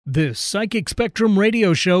This Psychic Spectrum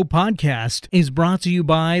Radio Show podcast is brought to you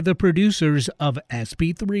by the producers of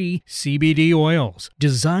SP3 CBD oils,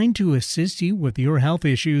 designed to assist you with your health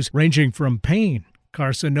issues ranging from pain,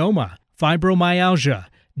 carcinoma, fibromyalgia,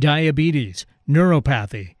 diabetes,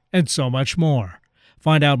 neuropathy, and so much more.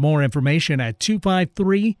 Find out more information at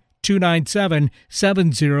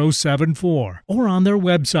 253-297-7074 or on their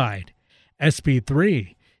website,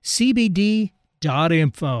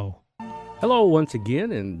 sp3cbd.info. Hello once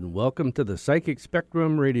again, and welcome to the Psychic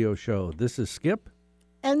Spectrum Radio Show. This is Skip.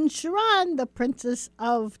 And Sharon, the princess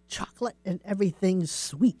of chocolate and everything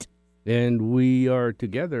sweet. And we are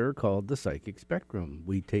together called the Psychic Spectrum.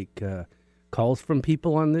 We take calls from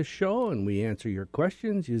people on this show, and we answer your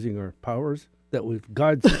questions using our powers that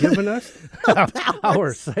God's given us,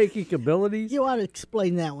 our psychic abilities. You ought to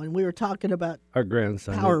explain that one. We were talking about our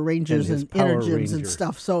grandson, Power Rangers and Energyms and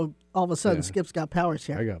stuff, so all of a sudden Skip's got powers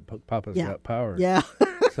here. Papa's got powers. Yeah.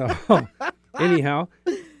 So anyhow,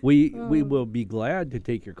 we will be glad to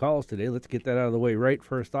take your calls today. Let's get that out of the way right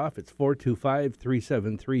first off. It's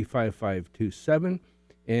 425-373-5527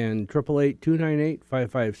 and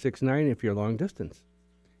 888-298-5569 if you're long distance.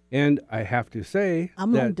 And I have to say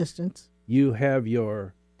I'm long distance. You have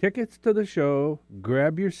your tickets to the show.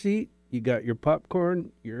 Grab your seat. You got your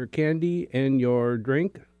popcorn, your candy, and your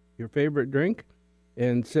drink, your favorite drink,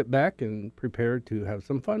 and sit back and prepare to have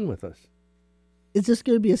some fun with us. Is this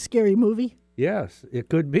going to be a scary movie? Yes, it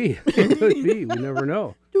could be. It could be. We never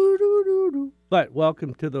know. But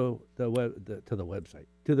welcome to the website,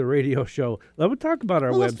 to the radio show. Let's talk about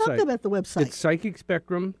our website. Let's talk about the website. It's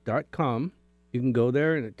psychicspectrum.com. You can go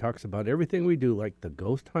there, and it talks about everything we do, like the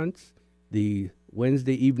ghost hunts, the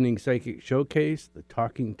Wednesday evening psychic showcase, the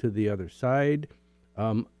talking to the other side,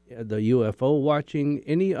 the UFO watching,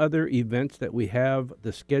 any other events that we have,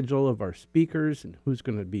 the schedule of our speakers and who's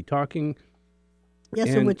going to be talking. Yes,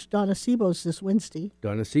 in which Donna Sebo's this Wednesday.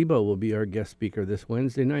 Donna Sebo will be our guest speaker this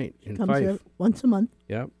Wednesday night in Fife. Comes here once a month.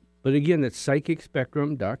 Yeah. But again, that's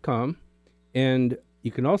psychicspectrum.com. And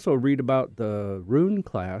you can also read about the rune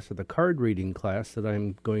class or the card reading class that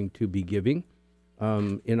I'm going to be giving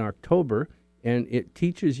in October. And it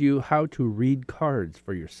teaches you how to read cards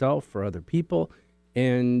for yourself, for other people.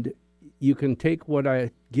 And you can take what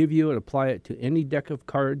I give you and apply it to any deck of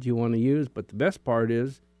cards you want to use. But the best part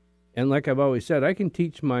is, and like I've always said, I can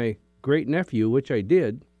teach my great-nephew, which I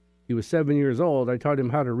did. He was 7 years old. I taught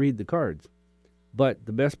him how to read the cards. But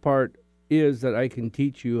the best part is that I can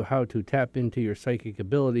teach you how to tap into your psychic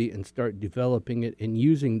ability and start developing it and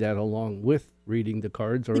using that along with reading the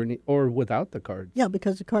cards or without the cards. Yeah,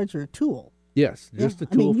 because the cards are a tool. Yes, just a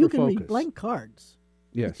tool for focus. You can read blank cards.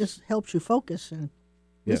 Yes. It just helps you focus and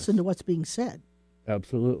listen to what's being said.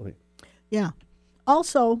 Absolutely. Yeah.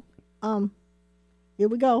 Also, here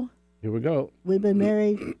we go. Here we go. We've been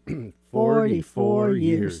married 44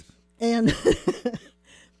 years. And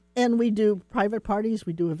and we do private parties,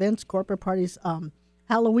 we do events, corporate parties.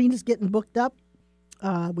 Halloween is getting booked up.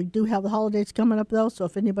 We do have the holidays coming up, though, so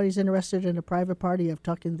if anybody's interested in a private party of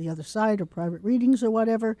talking to the other side or private readings or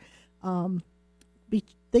whatever, be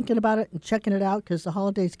thinking about it and checking it out because the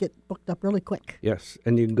holidays get booked up really quick. Yes,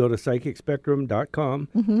 and you can go to psychicspectrum.com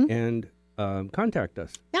and contact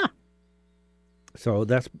us. Yeah. So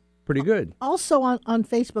that's pretty good. Also on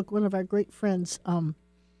Facebook, one of our great friends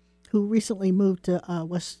who recently moved to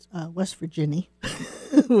West Virginia.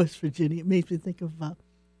 West Virginia. It makes me think of the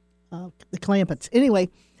Clampetts. Anyway,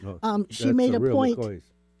 she made a point. McCoys.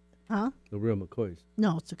 Huh? The real McCoys.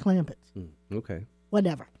 No, it's the Clampetts. Okay.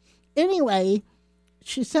 Whatever. Anyway,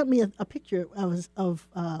 she sent me a picture of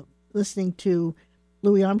listening to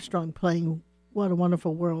Louis Armstrong playing What a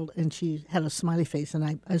Wonderful World, and she had a smiley face, and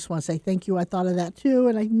I just want to say thank you. I thought of that, too,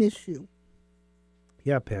 and I miss you.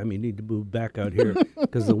 Yeah, Pam, you need to move back out here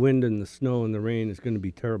because the wind and the snow and the rain is going to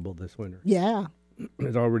be terrible this winter. Yeah.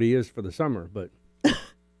 It already is for the summer, but...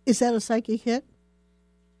 Is that a psychic hit?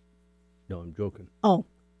 No, I'm joking. Oh.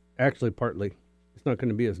 Actually, partly. It's not going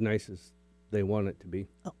to be as nice as they want it to be.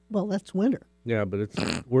 Oh, well, that's winter. Yeah, but it's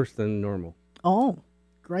worse than normal. Oh,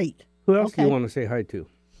 great. Who else do you want to say hi to?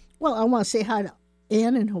 Well, I want to say hi to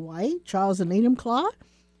Ann in Hawaii, Charles in Enumclaw,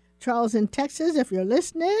 Charles in Texas, if you're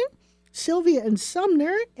listening, Sylvia in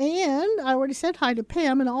Sumner, and I already said hi to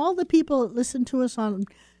Pam and all the people that listen to us on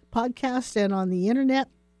podcast and on the internet,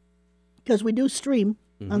 because we do stream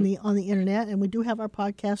on the internet, and we do have our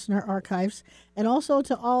podcasts and our archives, and also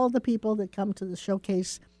to all the people that come to the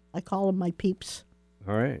showcase. I call them my peeps.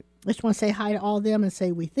 All right. I just want to say hi to all of them and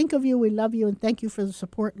say we think of you, we love you, and thank you for the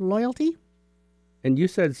support and loyalty. And you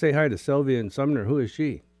said say hi to Sylvia in Sumner. Who is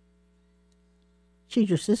she? She's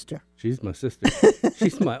your sister. She's my sister.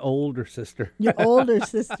 She's my older sister. Your older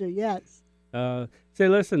sister, yes. Say,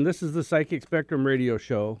 listen, this is the Psychic Spectrum radio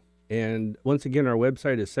show. And once again, our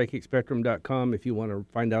website is psychicspectrum.com if you want to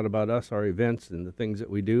find out about us, our events, and the things that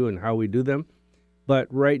we do and how we do them. But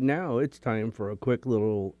right now, it's time for a quick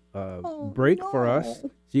little break for us so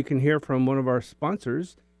you can hear from one of our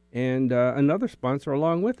sponsors and another sponsor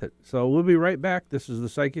along with it. So we'll be right back. This is the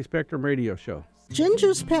Psychic Spectrum radio show.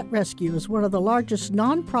 Ginger's Pet Rescue is one of the largest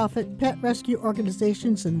nonprofit pet rescue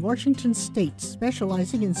organizations in Washington state,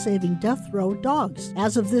 specializing in saving death row dogs.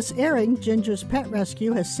 As of this airing, Ginger's Pet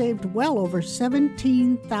Rescue has saved well over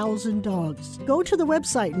 17,000 dogs. Go to the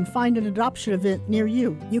website and find an adoption event near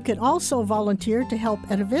you. You can also volunteer to help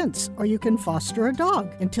at events, or you can foster a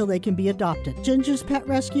dog until they can be adopted. Ginger's Pet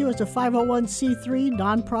Rescue is a 501c3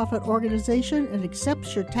 nonprofit organization and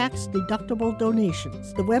accepts your tax-deductible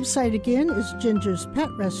donations. The website again is gingerspetrescue.org.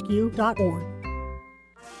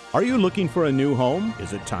 Are you looking for a new home?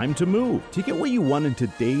 Is it time to move? To get what you want in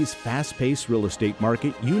today's fast-paced real estate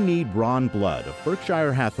market, you need Ron Blood of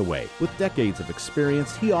Berkshire Hathaway. With decades of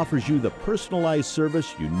experience, he offers you the personalized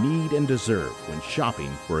service you need and deserve when shopping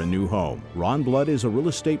for a new home. Ron Blood is a real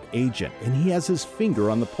estate agent, and he has his finger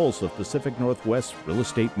on the pulse of Pacific Northwest's real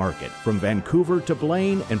estate market. From Vancouver to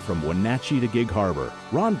Blaine and from Wenatchee to Gig Harbor,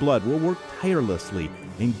 Ron Blood will work tirelessly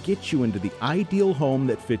and get you into the ideal home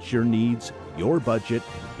that fits your needs, your budget,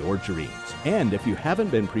 and your dreams. And if you haven't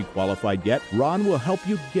been pre-qualified yet, Ron will help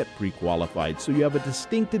you get pre-qualified so you have a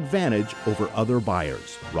distinct advantage over other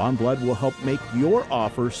buyers. Ron Blood will help make your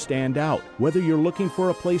offer stand out. Whether you're looking for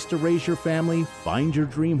a place to raise your family, find your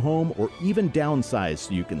dream home, or even downsize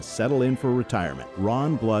so you can settle in for retirement,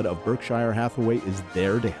 Ron Blood of Berkshire Hathaway is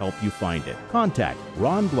there to help you find it. Contact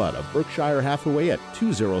Ron Blood of Berkshire Hathaway at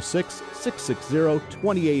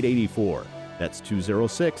 206-660-2884. That's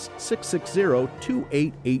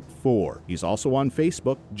 206-660-2884. He's also on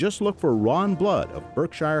Facebook. Just look for Ron Blood of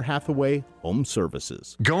Berkshire Hathaway Home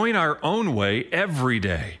Services. Going our own way every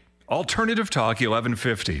day. Alternative Talk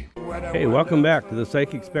 1150. Hey, welcome back to the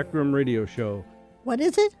Psychic Spectrum radio show. What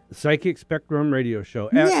is it? The Psychic Spectrum radio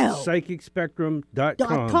show at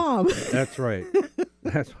psychicspectrum.com. That's right.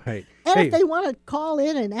 That's right. And hey, if they want to call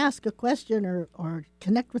in and ask a question or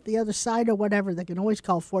connect with the other side or whatever, they can always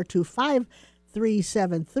call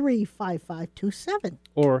 425-373-5527.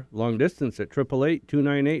 or long distance at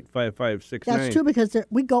 888-298-5569. That's true, because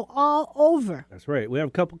we go all over. That's right. We have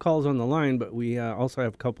a couple calls on the line, but we also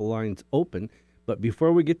have a couple lines open. But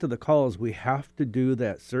before we get to the calls, we have to do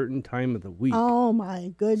that certain time of the week. Oh,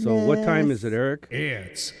 my goodness. So what time is it, Eric?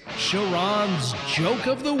 It's Sharon's Joke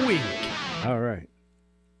of the Week. All right.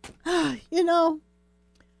 You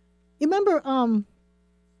remember,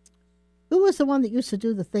 who was the one that used to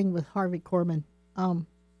do the thing with Harvey Korman?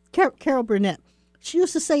 Carol Burnett. She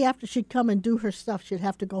used to say after she'd come and do her stuff, she'd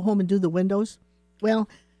have to go home and do the windows. Well,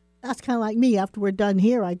 that's kind of like me. After we're done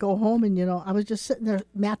here, I go home and, I was just sitting there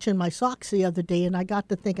matching my socks the other day, and I got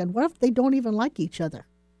to thinking, what if they don't even like each other?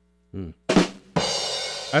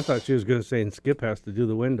 I thought she was going to say, and Skip has to do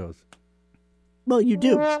the windows. Well, you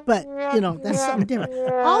do, but, that's something different.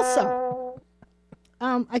 Also,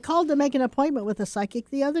 I called to make an appointment with a psychic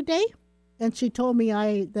the other day, and she told me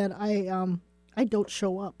that I don't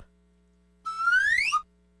show up.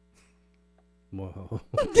 Whoa.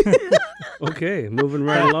 Okay, moving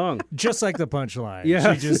right along. Just like the punchline.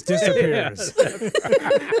 Yeah. She just disappears.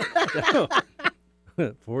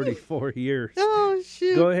 44 years. Oh,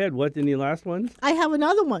 shoot. Go ahead. What, any last ones? I have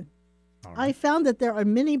another one. All right. I found that there are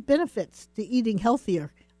many benefits to eating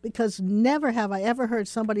healthier, because never have I ever heard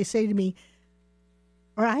somebody say to me,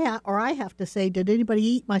 or I have to say, did anybody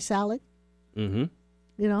eat my salad? Mm-hmm.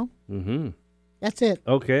 Mm-hmm. That's it.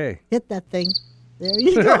 Okay. Hit that thing. There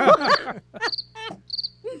you go.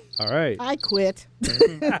 All right. I quit.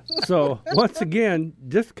 So, once again,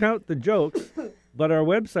 discount the jokes, but our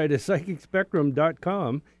website is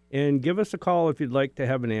psychicspectrum.com, and give us a call if you'd like to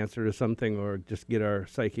have an answer to something or just get our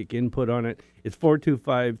psychic input on it. It's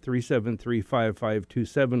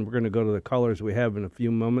 425-373-5527. We're going to go to the callers we have in a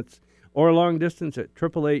few moments, or long distance at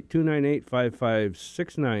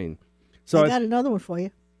 888-298-5569. So I got another one for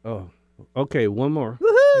you. Oh, okay, one more.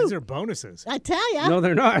 Woohoo! These are bonuses. I tell ya. No,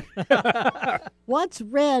 they're not. What's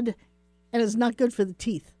red and is not good for the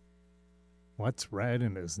teeth? What's red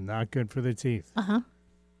and is not good for the teeth? Uh-huh.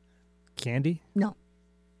 Candy? No.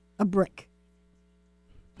 A brick.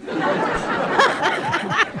 I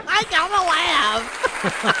gotta laugh.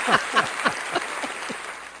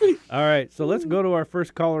 All right, so let's go to our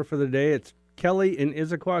first caller for the day. It's Kelly in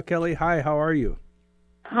Issaquah. Kelly, hi, how are you?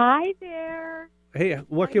 Hi there. Hey,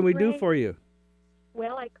 what can we do for you?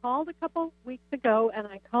 Well, I called a couple weeks ago, and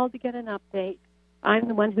I called to get an update. I'm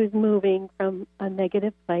the one who's moving from a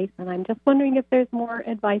negative place, and I'm just wondering if there's more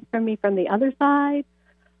advice from me from the other side,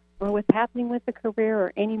 or what's happening with the career,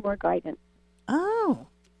 or any more guidance. Oh,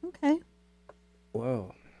 okay.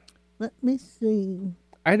 Wow. Let me see.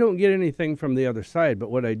 I don't get anything from the other side,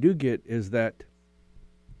 but what I do get is that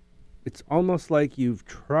it's almost like you've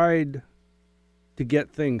tried to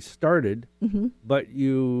get things started, but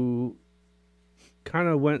you kind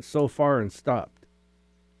of went so far and stopped.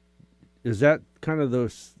 Is that kind of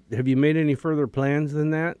those? Have you made any further plans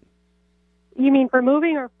than that? You mean for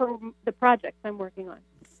moving or for the projects I'm working on?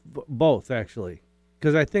 Both, actually.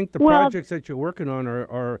 Because I think the Well, projects that you're working on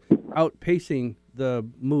are outpacing the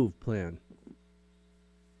move plan.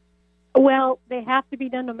 Well, they have to be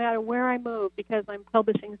done no matter where I move because I'm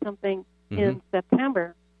publishing something in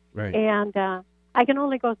September. Right. And I can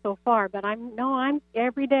only go so far, but I'm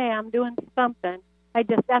every day I'm doing something.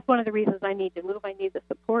 That's one of the reasons I need to move. I need the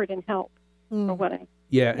support and help for what I.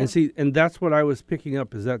 Yeah, and see, and that's what I was picking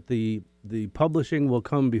up is that the publishing will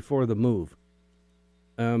come before the move.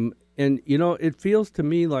 And it feels to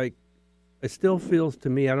me like, it still feels to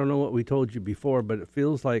me, I don't know what we told you before, but it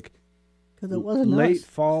feels like Because it wasn't late us.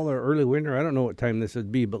 fall or early winter. I don't know what time this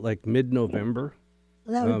would be, but like mid-November.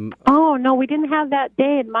 That would- Oh no, we didn't have that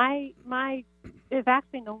day. And my there's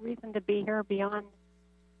actually no reason to be here beyond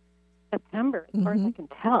September, as far as I can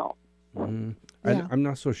tell. Yeah. I'm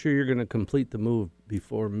not so sure you're going to complete the move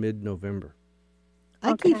before mid-November.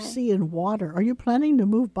 I keep seeing water. Are you planning to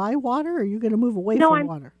move by water, or are you going to move away No, from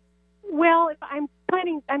water? Well, if I'm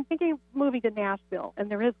thinking of moving to Nashville,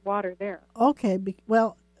 and there is water there. Okay.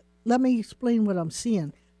 Well, let me explain what I'm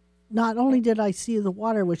seeing. Not only did I see the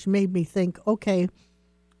water, which made me think, okay,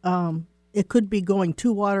 it could be going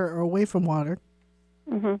to water or away from water,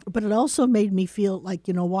 but it also made me feel like,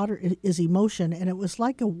 water is emotion, and it was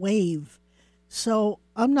like a wave. So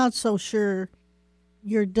I'm not so sure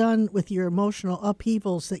you're done with your emotional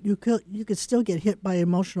upheavals that you could still get hit by an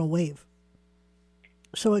emotional wave.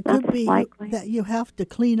 So it could be that you have to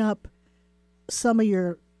clean up some of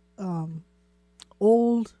your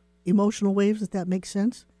old emotional waves, if that makes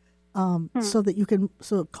sense, so that you can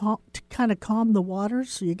to kind of calm the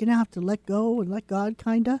waters. So you're going to have to let go and let God,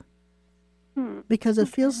 kind of, because it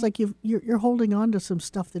feels like you're holding on to some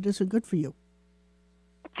stuff that isn't good for you.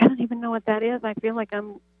 I don't even know what that is. I feel like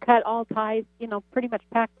I'm cut all ties, pretty much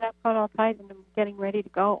packed up, cut all ties, and I'm getting ready to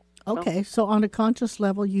go. Okay, so on a conscious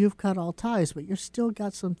level, you've cut all ties, but you're still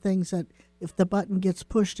got some things that if the button gets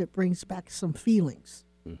pushed, it brings back some feelings.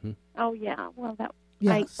 Oh, yeah. Well, that...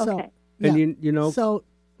 Yeah, okay. And So...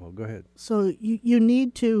 Oh, go ahead. So you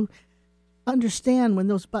need to understand when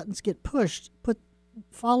those buttons get pushed,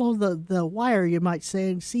 follow the wire, you might say,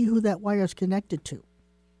 and see who that wire is connected to.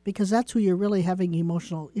 Because that's who you're really having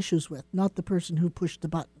emotional issues with, not the person who pushed the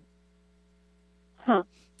button. Huh.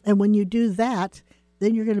 And when you do that,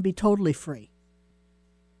 then you're going to be totally free.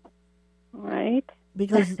 Right.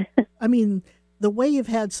 Because, the wave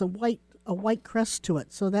had a white crest to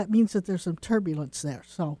it, so that means that there's some turbulence there.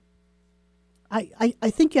 So I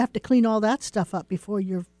think you have to clean all that stuff up before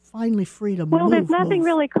you're finally free to move. Well, there's nothing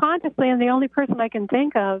really consciously, and the only person I can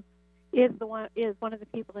think of is one of the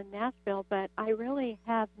people in Nashville, but I really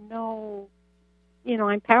have no,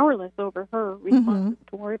 I'm powerless over her responses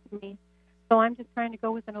towards me. So I'm just trying to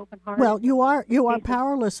go with an open heart. Well, you are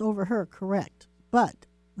powerless over her, correct. But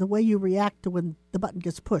the way you react to when the button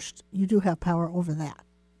gets pushed, you do have power over that.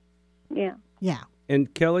 Yeah. Yeah.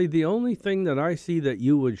 And Kelly, the only thing that I see that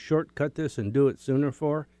you would shortcut this and do it sooner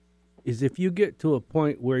for is if you get to a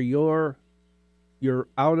point where you're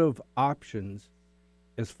out of options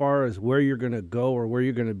as far as where you're going to go or where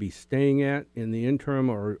you're going to be staying at in the interim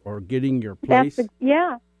or getting your place.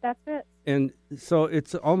 That's it. And so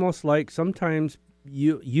it's almost like sometimes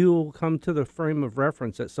you'll come to the frame of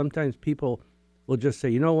reference that sometimes people will just say,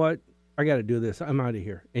 you know what, I got to do this. I'm out of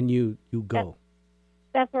here. And you go.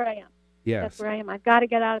 That's where I am. Yes. That's where I am. I've got to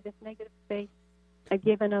get out of this negative space. I've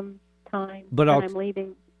given them time, but I'm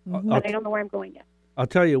leaving. But I don't know where I'm going yet. I'll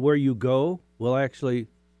tell you, where you go will actually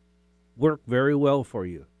work very well for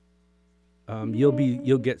you.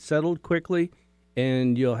 You'll get settled quickly,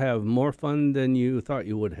 and you'll have more fun than you thought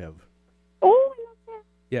you would have. Oh, I love that.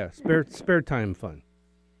 Yeah, spare time fun.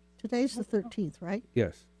 Today's the 13th, right?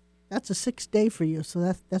 Yes. That's a 6th day for you,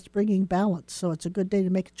 so that's bringing balance. So it's a good day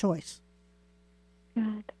to make a choice.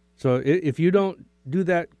 Good. So if you don't do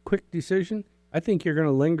that quick decision, I think you're going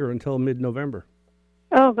to linger until mid-November.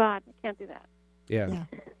 Oh, God, I can't do that. Yeah.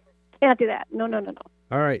 Can't do that. No.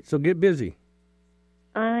 All right, so get busy.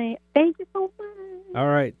 Thank you so much. All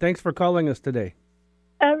right, thanks for calling us today.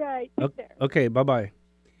 All right. right. Take care. Okay, bye-bye.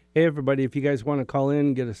 Hey, everybody, if you guys want to call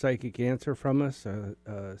in, get a psychic answer from us, a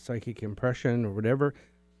psychic impression or whatever,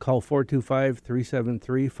 call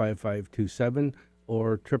 425-373-5527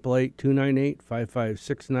 or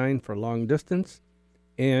 888-298-5569 for long distance.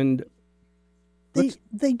 And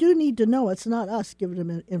they do need to know it's not us giving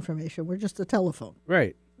them information. We're just a telephone.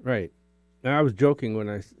 Right. Now, I was joking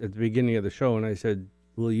at the beginning of the show, and I said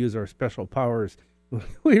we'll use our special powers.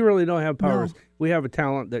 We really don't have powers. No. We have a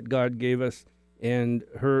talent that God gave us, and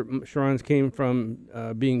Sharon's came from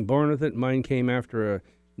being born with it. Mine came after a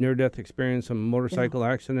near-death experience, a motorcycle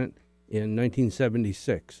accident in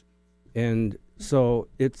 1976. And so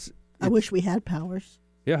I wish we had powers.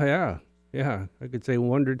 Yeah. I could say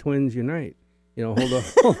Wonder Twins Unite. Hold up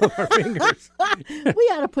our fingers. We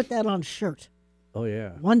ought to put that on a shirt. Oh,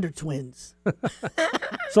 yeah. Wonder Twins.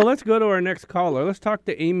 So let's go to our next caller. Let's talk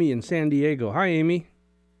to Amy in San Diego. Hi, Amy.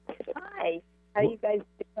 Hi. How you guys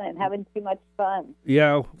doing? Having too much fun?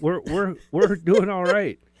 Yeah, we're doing all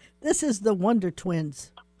right. This is the Wonder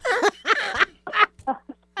Twins.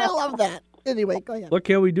 I love that. Anyway, go ahead. What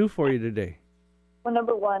can we do for you today? Well,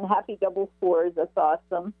 number one, happy double fours. That's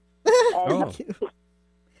awesome. Thank you.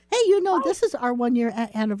 Hey, this is our 1-year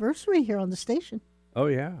anniversary here on the station. Oh,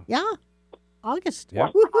 yeah. Yeah. August. Yeah.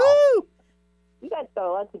 Woohoo! You guys got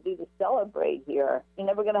a lot to do to celebrate here. You're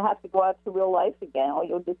never going to have to go out to real life again, or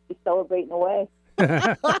you'll just be celebrating away.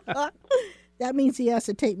 That means he has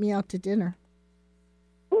to take me out to dinner.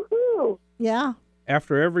 Woohoo! Yeah.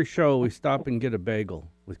 After every show, we stop and get a bagel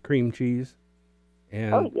with cream cheese.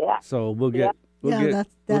 And oh, yeah. So we'll get we'll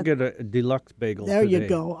get a deluxe bagel There today. You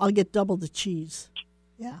go. I'll get double the cheese.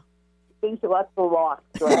 Yeah. Things are lots of rocks,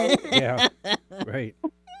 right? Yeah, right.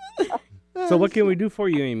 So what can we do for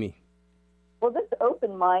you, Amy? Well, this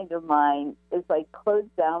open mind of mine is like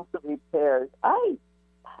closed down for repairs. I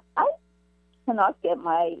cannot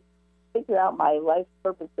figure out my life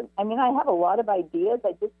purpose. I mean, I have a lot of ideas.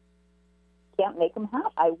 I just can't make them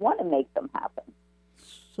happen. I want to make them happen.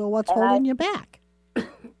 So what's holding you back? That's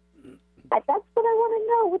what I want to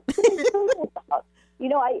know. What's it about?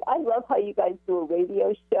 I love how you guys do a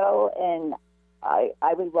radio show, and I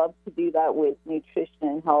would love to do that with nutrition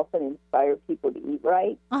and health and inspire people to eat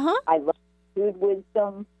right. Uh-huh. I love food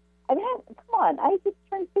wisdom. I mean, come on. I just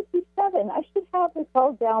turned 57. I should have this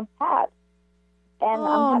all down pat.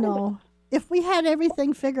 And no. If we had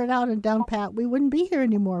everything figured out and down pat, we wouldn't be here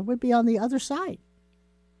anymore. We'd be on the other side.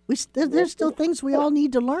 There's still things we all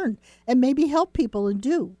need to learn and maybe help people and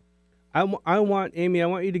do. I want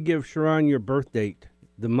you to give Sharon your birth date,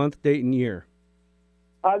 the month, date, and year.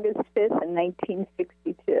 August 5th,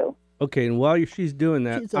 1962. Okay, and while she's doing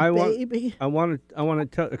that, she's a baby. I want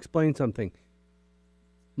to explain something.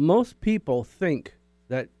 Most people think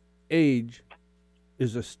that age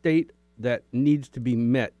is a state that needs to be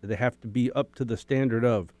met. They have to be up to the standard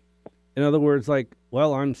of. In other words, like,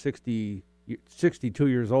 well, I'm 62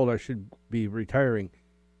 years old. I should be retiring.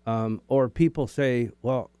 Or people say,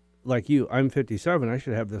 well, like you, I'm 57. I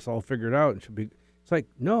should have this all figured out. It should be. It's like,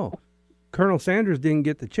 no. Colonel Sanders didn't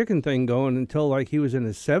get the chicken thing going until like he was in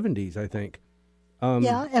his 70s, I think.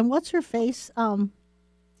 Yeah, and what's her face?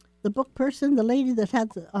 The book person, the lady that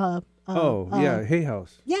had the. Hay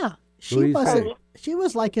House. Yeah, Louise Hay. She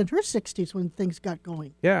was like in her 60s when things got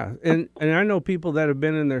going. Yeah, and I know people that have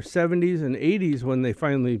been in their 70s and 80s when they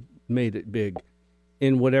finally made it big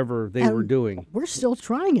in whatever they were doing. We're still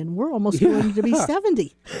trying, and we're almost going to be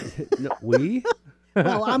 70. No, we?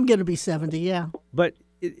 Well, I'm going to be 70, yeah. But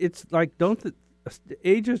it's like,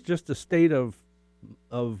 age is just a state of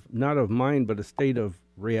not of mind, but a state of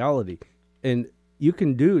reality. And you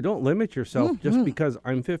can don't limit yourself just because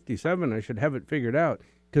I'm 57, I should have it figured out.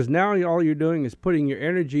 Because now all you're doing is putting your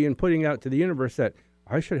energy and putting out to the universe that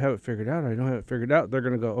I should have it figured out. I don't have it figured out. They're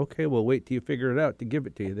going to go, okay, well, wait till you figure it out to give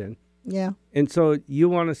it to you then. Yeah. And so you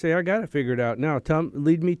want to say, I got it figured out. Now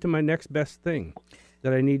lead me to my next best thing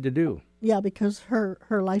that I need to do. Yeah, because her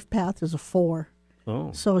life path is a 4.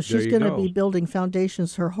 Oh, so she's going to be building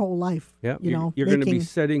foundations her whole life. Yeah, you're going to be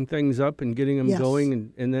setting things up and getting them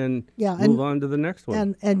going, and then move on to the next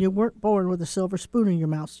one. And you weren't born with a silver spoon in your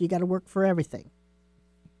mouth, so you got to work for everything.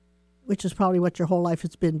 Which is probably what your whole life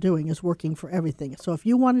has been doing, is working for everything. So if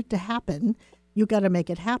you want it to happen, you got to make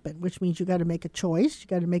it happen, which means you got to make a choice, you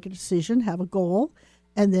got to make a decision, have a goal,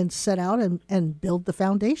 and then set out and build the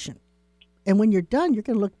foundation. And when you're done, you're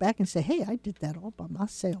going to look back and say, hey, I did that all by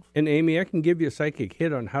myself. And Amy, I can give you a psychic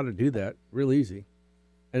hit on how to do that real easy.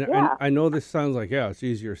 And I know this sounds like, it's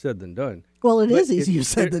easier said than done. Well, it is easier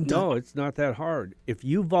said than done. No, it's not that hard. If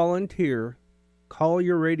you volunteer, call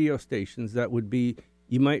your radio stations. That would be,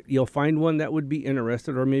 you'll find one that would be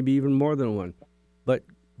interested, or maybe even more than one. But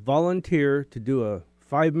volunteer to do a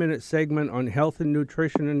 5-minute segment on health and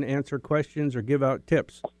nutrition and answer questions or give out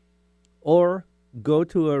tips. Or go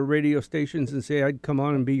to a radio stations and say, I'd come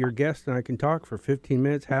on and be your guest and I can talk for 15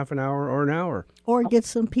 minutes, half an hour, or an hour. Or get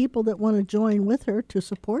some people that want to join with her to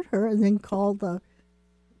support her and then call the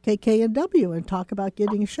KKNW and talk about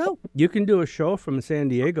getting a show. You can do a show from San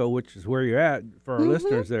Diego, which is where you're at for our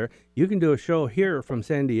listeners there. You can do a show here from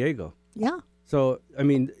San Diego. Yeah. So, I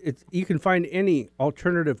mean, you can find any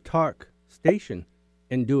alternative talk station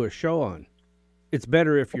and do a show on. It's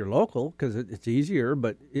better if you're local because it's easier,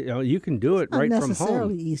 but you can do it right Not from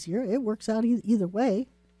necessarily home. easier. It works out either way.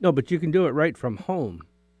 No, but you can do it right from home.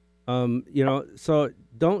 So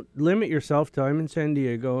don't limit yourself to I'm in San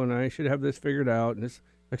Diego and I should have this figured out. And it's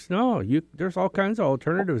like, no, there's all kinds of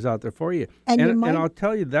alternatives out there for you. And I'll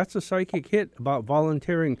tell you, that's a psychic hit about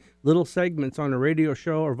volunteering little segments on a radio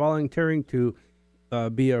show or volunteering to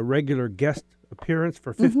be a regular guest appearance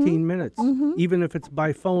for 15 minutes, even if it's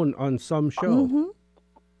by phone on some show.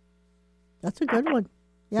 That's a good one.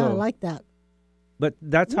 Yeah, I like that. But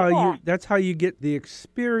that's how you get the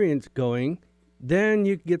experience going. Then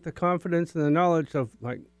you get the confidence and the knowledge of,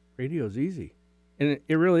 like, radio's easy. And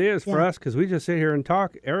it really is for us because we just sit here and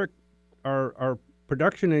talk. Eric, our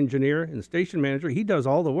production engineer and station manager, he does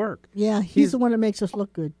all the work. Yeah, he's the one that makes us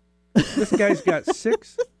look good. This guy's got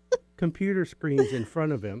 6 computer screens in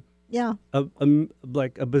front of him. Yeah.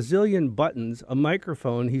 Like a bazillion buttons, a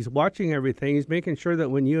microphone. He's watching everything. He's making sure that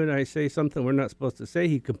when you and I say something we're not supposed to say,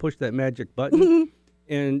 he can push that magic button.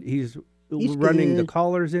 And he's running the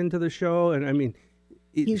callers into the show. And, I mean,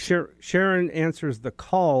 Sharon answers the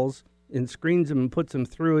calls and screens them and puts them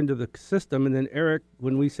through into the system. And then Eric,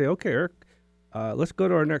 when we say, okay, Eric, let's go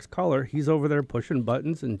to our next caller, he's over there pushing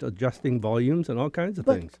buttons and adjusting volumes and all kinds of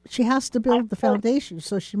things. She has to build the foundation,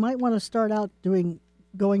 so she might want to start out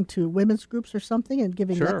going to women's groups or something and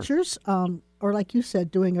giving lectures, or like you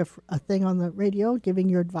said, doing a thing on the radio, giving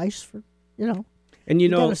your advice for, And you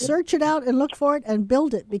got to search it out and look for it and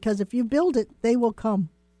build it, because if you build it, they will come.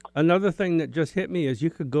 Another thing that just hit me is you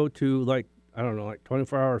could go to, like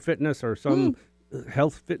 24-hour fitness or some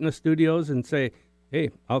health fitness studios and say, hey,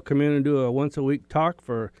 I'll come in and do a once-a-week talk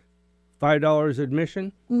for $5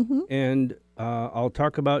 admission, and I'll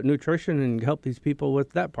talk about nutrition and help these people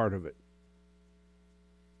with that part of it.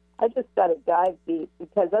 I just got to dive deep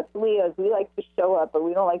because us Leos, we like to show up, but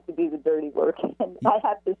we don't like to do the dirty work. And I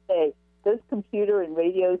have to say, those computer and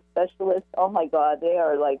radio specialists, oh, my God, they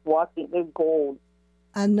are like they're gold.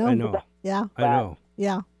 I know. Yeah. I know.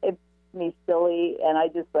 Yeah. It makes me silly, and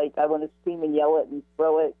I want to scream and yell it and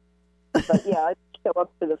throw it. But, yeah, I show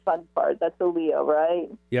up for the fun part. That's a Leo, right?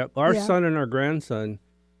 Yep. Our son and our grandson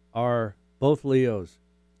are both Leos.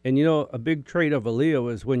 And, a big trait of a Leo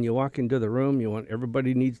is when you walk into the room,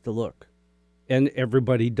 everybody needs to look. And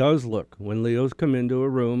everybody does look. When Leos come into a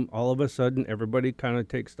room, all of a sudden, everybody kind of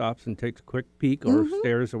stops and takes a quick peek or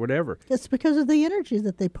stares or whatever. It's because of the energy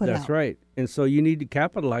that they put out. That's right. And so you need to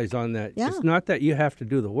capitalize on that. Yeah. It's not that you have to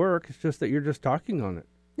do the work. It's just that you're just talking on it.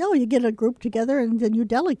 No, you get a group together and then you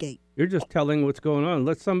delegate. You're just telling what's going on.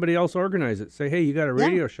 Let somebody else organize it. Say, hey, you got a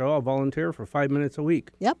radio show. I'll volunteer for 5 minutes a week.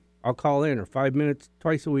 Yep. I'll call in, or 5 minutes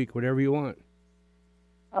twice a week, whatever you want.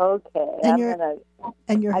 Okay. And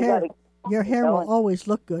your hair will always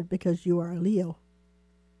look good because you are a Leo.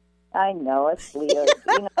 I know, it's Leo.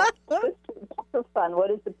 It's for fun. What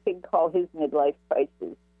does a pig call his midlife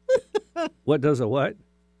crisis? What does a what?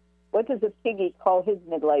 What does a piggy call his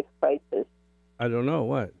midlife crisis? I don't know.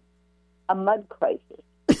 What? A mud crisis.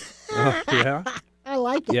 Yeah? I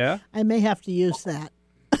like it. Yeah? I may have to use that.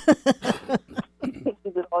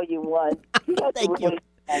 Use it all you want. Thank you.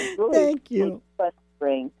 Really Thank you. Fun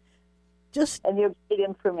spring. And you have great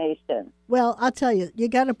information. Well, I'll tell you, you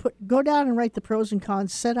got to go down and write the pros and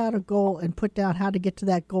cons, set out a goal, and put down how to get to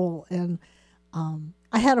that goal. And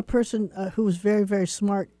I had a person who was very, very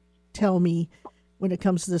smart tell me when it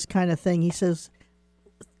comes to this kind of thing. He says,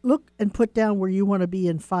 look and put down where you want to be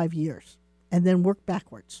in 5 years, and then work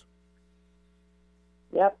backwards.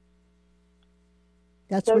 Yep.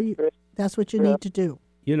 That's what you need to do.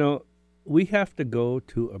 We have to go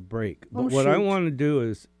to a break. But what I want to do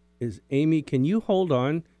is Amy, can you hold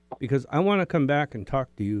on? Because I want to come back and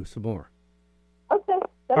talk to you some more. Okay,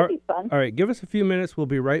 that'd be fun. All right, give us a few minutes. We'll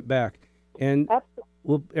be right back. And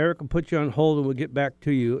Eric will put you on hold and we'll get back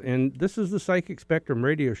to you. And this is the Psychic Spectrum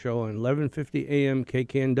radio show on 1150 AM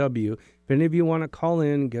KKNW. If any of you want to call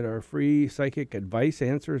in, get our free psychic advice,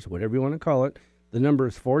 answers, whatever you want to call it, the number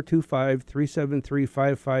is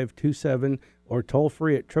 425-373-5527 or toll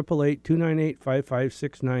free at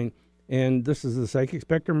 888-298-5569. And this is the Psychic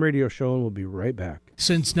Spectrum Radio Show, and we'll be right back.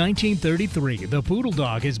 Since 1933, the Poodle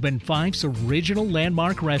Dog has been Fife's original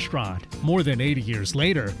landmark restaurant. More than 80 years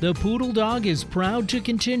later, the Poodle Dog is proud to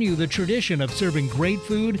continue the tradition of serving great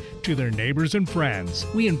food to their neighbors and friends.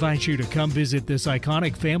 We invite you to come visit this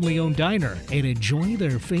iconic family-owned diner and enjoy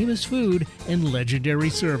their famous food and legendary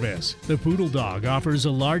service. The Poodle Dog offers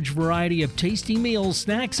a large variety of tasty meals,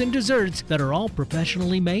 snacks, and desserts that are all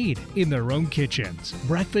professionally made in their own kitchens.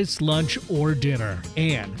 Breakfast, lunch, or dinner.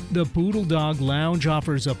 And the Poodle Dog Lounge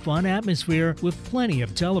offers a fun atmosphere with plenty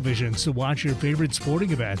of televisions to watch your favorite sporting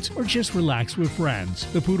events or just relax with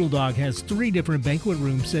friends. The Poodle Dog has 3 different banquet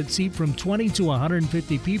rooms that seat from 20 to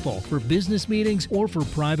 150 people for business meetings or for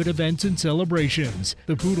private events and celebrations.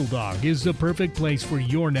 The Poodle Dog is the perfect place for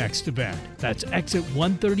your next event. That's exit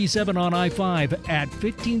 137 on I-5 at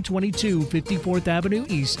 1522 54th Avenue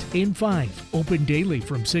East in Fife. Open daily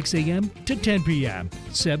from 6 a.m. to 10 p.m.,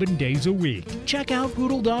 7 days a week. Check out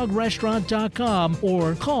PoodleDogRestaurant.com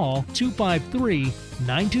or call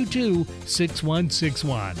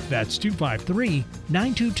 253-922-6161. That's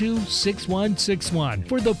 253-922-6161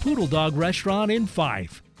 for the Poodle Dog Restaurant in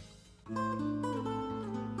Fife.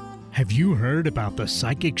 Have you heard about the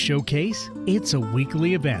Psychic Showcase? It's a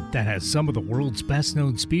weekly event that has some of the world's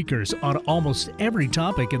best-known speakers on almost every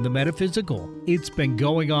topic in the metaphysical. It's been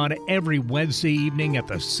going on every Wednesday evening at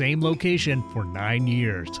the same location for 9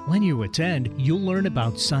 years. When you attend, you'll learn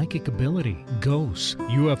about psychic ability, ghosts,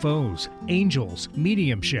 UFOs, angels,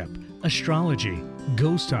 mediumship, astrology,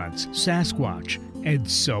 ghost hunts, Sasquatch, and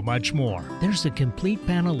so much more. There's a complete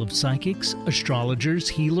panel of psychics, astrologers,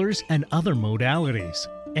 healers, and other modalities.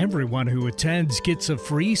 Everyone who attends gets a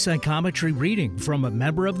free psychometry reading from a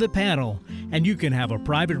member of the panel, and you can have a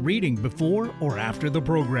private reading before or after the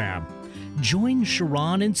program. Join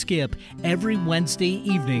Sharon and Skip every Wednesday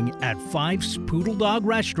evening at Fife's Poodle Dog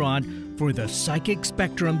Restaurant for the Psychic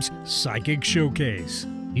Spectrum's Psychic Showcase.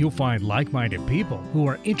 You'll find like-minded people who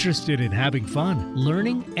are interested in having fun,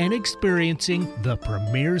 learning, and experiencing the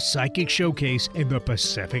premier psychic showcase in the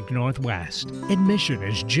Pacific Northwest. Admission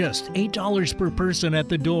is just $8 per person at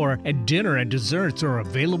the door, and dinner and desserts are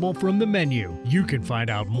available from the menu. You can find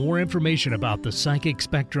out more information about the Psychic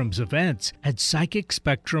Spectrum's events at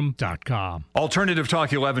psychicspectrum.com. Alternative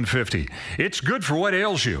Talk 1150. It's good for what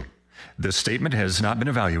ails you. This statement has not been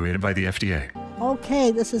evaluated by the FDA. Okay,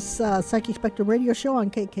 this is Psychic Spectrum Radio Show on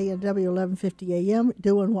KKNW 1150 AM,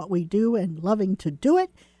 doing what we do and loving to do it.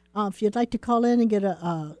 If you'd like to call in and get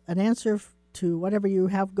an answer to whatever you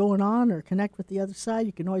have going on or connect with the other side,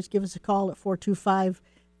 you can always give us a call at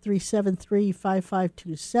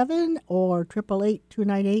 425-373-5527 or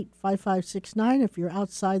 888-298-5569 if you're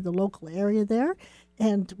outside the local area there.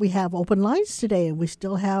 And we have open lines today, and we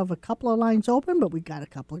still have a couple of lines open, but we got a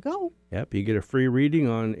couple to go. Yep, you get a free reading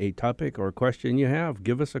on a topic or question you have.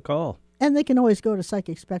 Give us a call. And they can always go to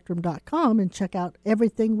psychicspectrum.com and check out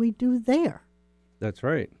everything we do there. That's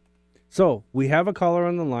right. So we have a caller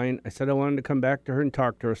on the line. I said I wanted to come back to her and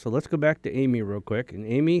talk to her. So let's go back to Amy real quick. And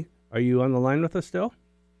Amy, are you on the line with us still?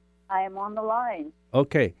 I am on the line.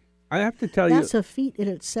 Okay. I have to tell you. That's a feat in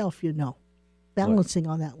itself, you know, balancing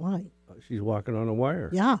on that line. She's walking on a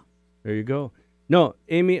wire. Yeah. There you go. No,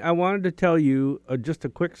 Amy, I wanted to tell you just a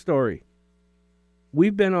quick story.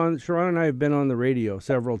 Sharon and I have been on the radio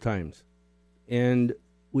several times. And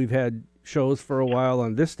we've had shows for a while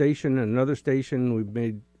on this station and another station. We've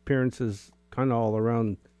made appearances kind of all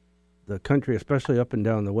around the country, especially up and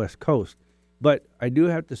down the West Coast. But I do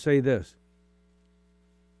have to say this.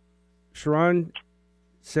 Sharon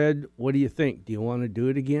said, "What do you think? Do you want to do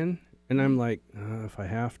it again?" And I'm like, if I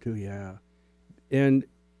have to, yeah. And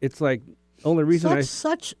it's like, only reason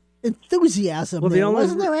such enthusiasm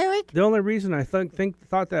wasn't there, Eric? The only reason I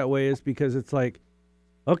thought that way is because it's like,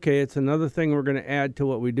 okay, it's another thing we're going to add to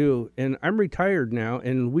what we do. And I'm retired now,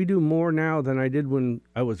 and we do more now than I did when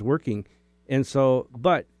I was working. And so,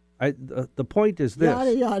 but the point is this.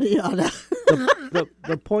 Yada, yada, yada.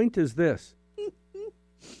 The point is this.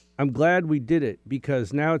 I'm glad we did it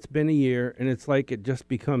because now it's been a year and it's like it just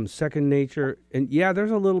becomes second nature. And yeah,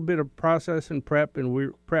 there's a little bit of process and prep and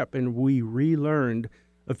we relearned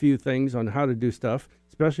a few things on how to do stuff,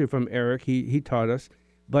 especially from Eric. He taught us,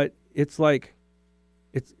 but it's like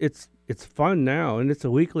it's fun now, and it's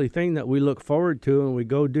a weekly thing that we look forward to and we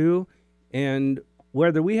go do. And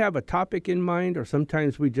whether we have a topic in mind or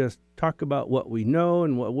sometimes we just talk about what we know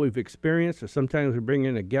and what we've experienced, or sometimes we bring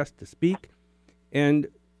in a guest to speak. And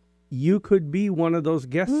you could be one of those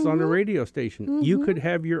guests on a radio station. Mm-hmm. You could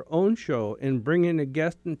have your own show and bring in a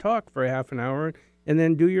guest and talk for a half an hour and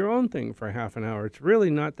then do your own thing for a half an hour. It's really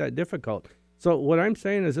not that difficult. So what I'm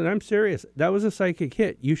saying is, and I'm serious, that was a psychic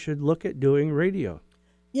hit. You should look at doing radio.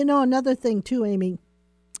 You know, another thing too, Amy,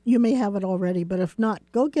 you may have it already, but if not,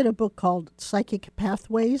 go get a book called Psychic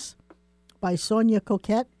Pathways by Sonia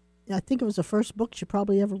Coquette. I think it was the first book she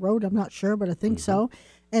probably ever wrote. I'm not sure, but I think so.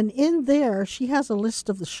 And in there, she has a list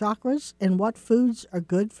of the chakras and what foods are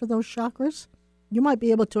good for those chakras. You might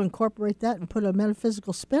be able to incorporate that and put a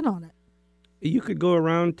metaphysical spin on it. You could go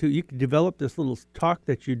around you could develop this little talk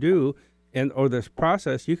that you do, or this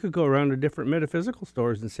process. You could go around to different metaphysical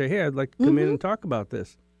stores and say, hey, I'd like to come in and talk about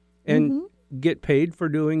this, and get paid for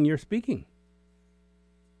doing your speaking.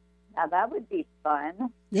 Now, that would be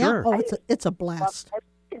fun. Yeah. Sure. Oh, it's a blast. Well,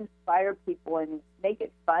 I inspire people and make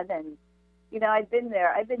it fun. And, you know, I've been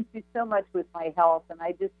there. I've been through so much with my health, and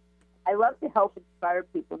I love to help inspire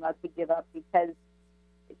people not to give up because,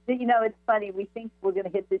 you know, it's funny. We think we're going to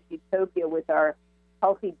hit this utopia with our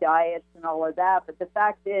healthy diets and all of that, but the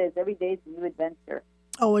fact is every day is a new adventure.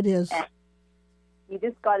 Oh, it is. And you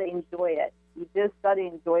just got to enjoy it. You just got to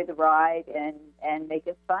enjoy the ride and make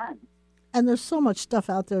it fun. And there's so much stuff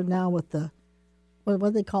out there now with the, what do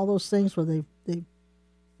they call those things where they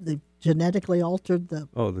genetically altered the...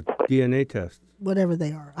 Oh, the DNA test. Whatever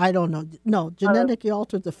they are. I don't know. No, genetically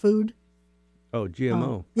altered the food. Oh,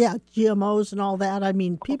 GMO. Yeah, GMOs and all that. I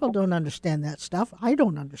mean, people don't understand that stuff. I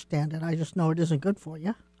don't understand it. I just know it isn't good for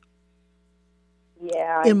you.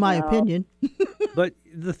 Yeah, in my opinion. But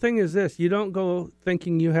the thing is this, you don't go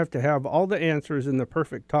thinking you have to have all the answers in the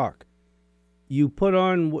perfect talk. You put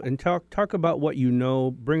on and talk about what you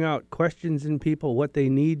know, bring out questions in people, what they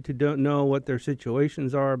need to know, what their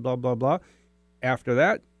situations are, blah, blah, blah. After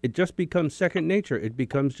that, it just becomes second nature. It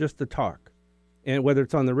becomes just the talk. And whether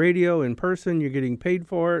it's on the radio, in person, you're getting paid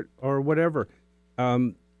for it, or whatever.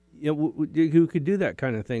 You could do that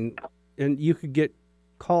kind of thing. And you could get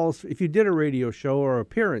calls. If you did a radio show or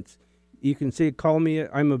appearance, you can say, call me.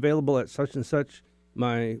 I'm available at such and such,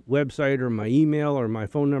 my website or my email or my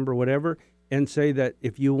phone number, whatever, and say that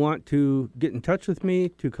if you want to get in touch with me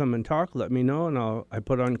to come and talk, let me know, and I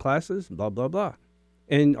put on classes, blah, blah, blah.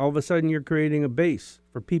 And all of a sudden, you're creating a base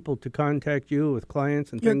for people to contact you with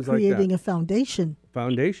clients and things like that. You're creating a foundation.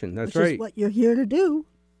 Foundation, that's right. right. Which is what you're here to do.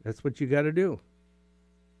 That's what you got to do.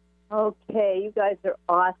 Okay, you guys are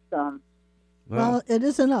awesome. Well, it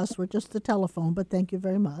isn't us. We're just the telephone, but thank you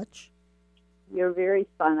very much. You're very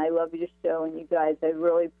fun. I love your show, and you guys, I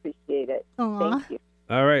really appreciate it. Aww. Thank you.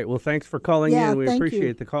 All right. Well, thanks for calling in. We thank appreciate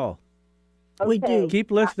you. the call. Okay. We do.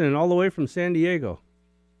 Keep listening all the way from San Diego.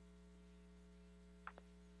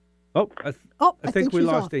 Oh, I think we she's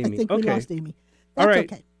lost off. Amy. I think Okay. we lost Amy. That's All right.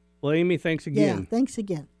 okay. Well, Amy, thanks Yeah, again. thanks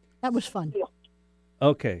again. That was fun.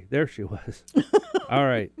 Okay, there she was. All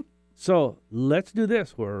right. So let's do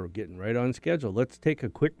this. We're getting right on schedule. Let's take a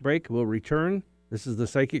quick break. We'll return. This is the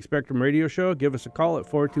Psychic Spectrum Radio Show. Give us a call at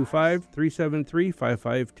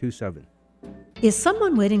 425-373-5527. Is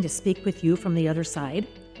someone waiting to speak with you from the other side?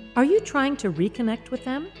 Are you trying to reconnect with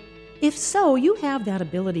them? If so, you have that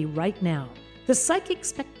ability right now. The Psychic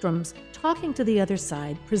Spectrum's Talking to the Other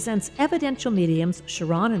Side presents evidential mediums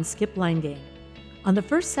Sharon and Skip Linegang. On the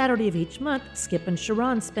first Saturday of each month, Skip and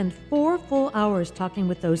Sharon spend 4 full hours talking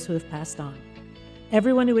with those who have passed on.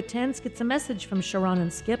 Everyone who attends gets a message from Sharon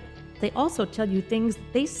and Skip. They also tell you things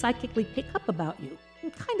that they psychically pick up about you,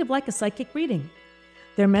 kind of like a psychic reading.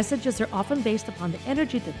 Their messages are often based upon the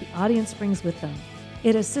energy that the audience brings with them.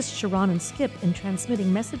 It assists Sharon and Skip in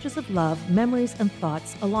transmitting messages of love, memories, and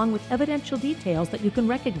thoughts, along with evidential details that you can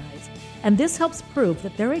recognize. And this helps prove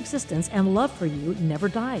that their existence and love for you never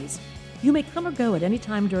dies. You may come or go at any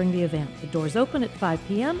time during the event. The doors open at 5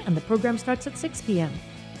 p.m. and the program starts at 6 p.m.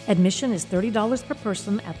 Admission is $30 per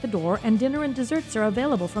person at the door, and dinner and desserts are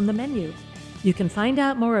available from the menu. You can find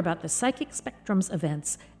out more about the Psychic Spectrum's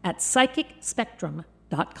events at psychicspectrum.com.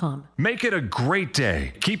 Make it a great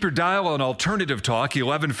day. Keep your dial on Alternative Talk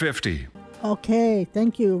 1150. Okay,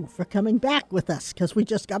 thank you for coming back with us because we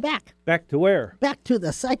just got back. Back to where? Back to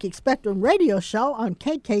the Psychic Spectrum Radio Show on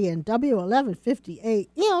KKNW 1150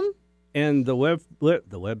 AM. And the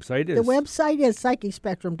website is? The website is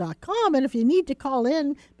psychicspectrum.com. And if you need to call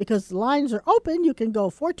in because the lines are open, you can go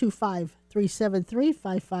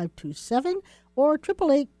 425-373-5527 or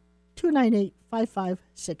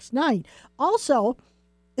 888-298-5569. Also,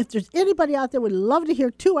 if there's anybody out there who would love to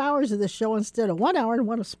hear 2 hours of this show instead of 1 hour and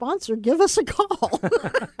want to sponsor, give us a call.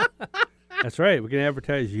 That's right. We can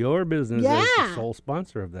advertise your business as the Yeah. sole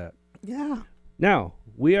sponsor of that. Yeah. Now,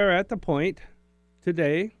 we are at the point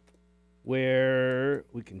today where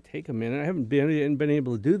we can take a minute. I haven't been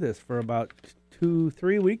able to do this for about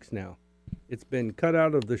 2-3 weeks now. It's been cut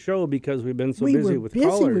out of the show because we've been so we busy were with busy.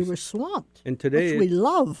 callers. We were swamped. And today which we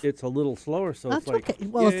love. It's a little slower, so That's it's like, okay.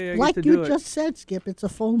 Well, yeah, I like get to you do it. just said, Skip, it's a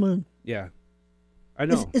full moon. Yeah, I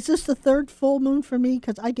know. Is this the third full moon for me?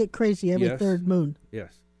 Because I get crazy every Yes. third moon.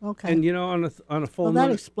 Yes. Okay. And on a full Well, moon,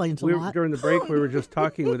 that explains a we lot. During the break, we were just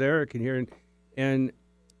talking with Eric in here, and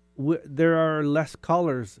there are less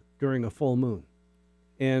callers during a full moon,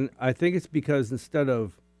 and I think it's because instead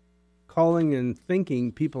of calling and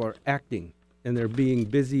thinking, people are acting and they're being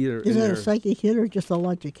busy. Is it a psychic hit or just a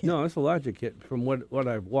logic hit? No, it's a logic hit from what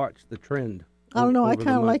I've watched, the trend. I don't know. I over the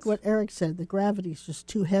kind of like months. what Eric said. The gravity's just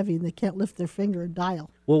too heavy and they can't lift their finger and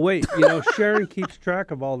dial. Well, wait. Sharon keeps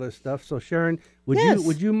track of all this stuff. So, Sharon, Yes.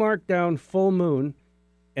 would you mark down full moon,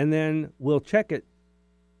 and then we'll check it?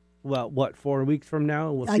 Well, what, 4 weeks from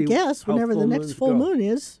now? We'll I see guess how whenever the full next moons full go. moon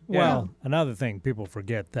is. Well, another thing people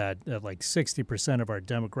forget that like 60% of our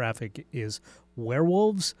demographic is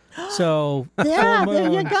werewolves. So Yeah, full there you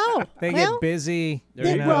moon, go. They Well, get busy. They,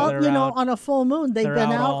 they're out. on a full moon, they've they're been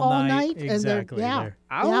out out all all night. night. Exactly, And they're-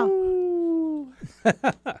 yeah. Ow.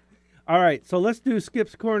 All right, so let's do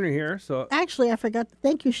Skip's Corner here. So Actually, I forgot.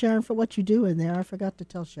 Thank you, Sharon, for what you do in there. I forgot to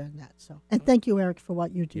tell Sharon that. So, and thank you, Eric, for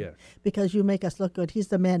what you do. Yes. Because you make us look good. He's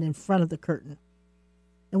the man in front of the curtain.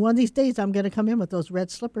 And one of these days, I'm going to come in with those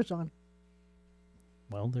red slippers on.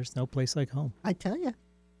 Well, there's no place like home. I tell you.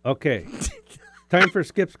 Okay, time for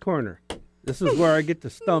Skip's Corner. This is where I get to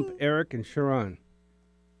stump Eric and Sharon.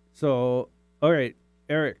 So, all right,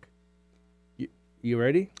 Eric, you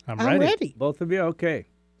ready? I'm I'm ready. Both of you? Okay.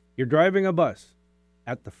 You're driving a bus.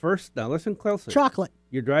 At the first, now listen closely. Chocolate.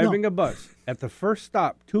 You're driving a bus. At the first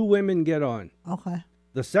stop, 2 women get on. Okay.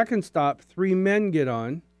 The second stop, 3 men get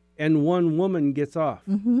on, and 1 woman gets off.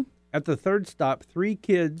 Mm-hmm. At the third stop, 3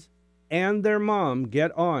 kids and their mom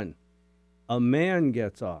get on. A man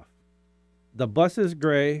gets off. The bus is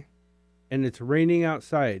gray, and it's raining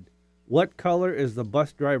outside. What color is the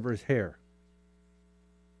bus driver's hair?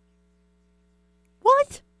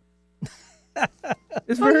 What?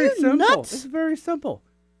 It's Are very you simple. nuts? It's very simple.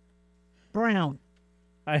 Brown.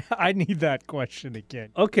 I need that question again.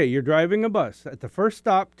 Okay, you're driving a bus. At the first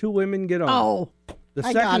stop, 2 women get on. Oh, The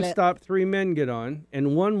I got second it. stop, 3 men get on,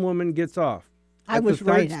 and 1 woman gets off. I At was the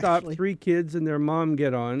third right, stop, actually. 3 kids and their mom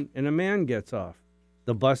get on, and a man gets off.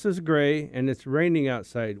 The bus is gray, and it's raining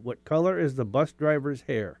outside. What color is the bus driver's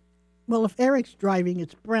hair? Well, if Eric's driving,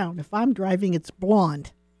 it's brown. If I'm driving, it's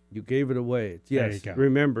blonde. You gave it away. There Yes. you go.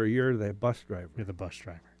 Remember, you're the bus driver. You're the bus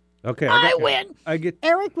driver. Okay. I win. I get.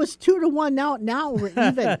 Eric was 2-1. Now we're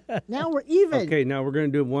even. Now we're even. Okay, now we're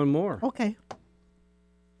going to do one more. Okay.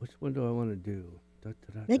 Which one do I want to do?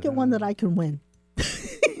 Make it one that I can win.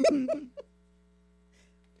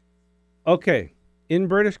 Okay. In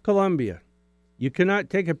British Columbia, you cannot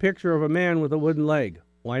take a picture of a man with a wooden leg.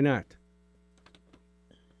 Why not?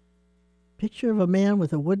 Picture of a man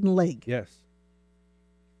with a wooden leg. Yes.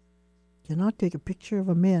 Cannot take a picture of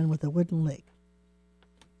a man with a wooden leg.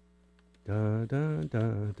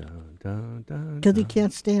 Because he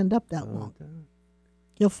can't stand up that long.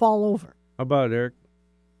 He'll fall over. How about Eric?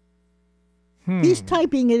 He's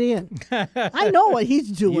typing it in. I know what he's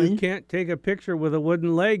You doing. can't take a picture with a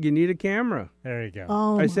wooden leg. You need a camera. There you go.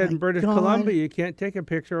 Oh, I said my in British God. Columbia, you can't take a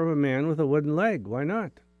picture of a man with a wooden leg. Why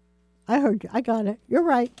not? I heard you. I got it. You're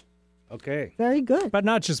right. Okay. Very good. But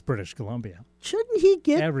not just British Columbia. Shouldn't he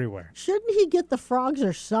get? Everywhere. Shouldn't he get the frogs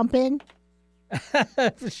or something?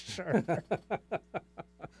 Sure.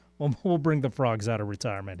 We'll bring the frogs out of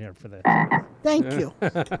retirement here for this. Thank you.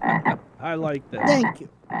 I like that. Thank you.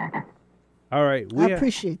 All right. I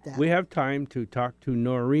appreciate that. We have time to talk to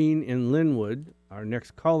Noreen in Linwood. Our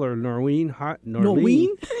next caller, Noreen.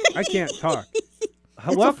 Noreen? I can't talk.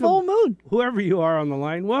 It's a full moon. Whoever you are on the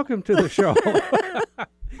line, welcome to the show.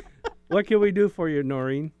 What can we do for you,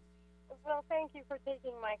 Noreen? Well, thank you for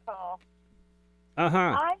taking my call.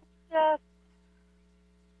 Uh-huh.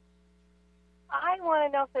 I want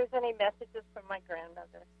to know if there's any messages from my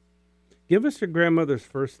grandmother. Give us your grandmother's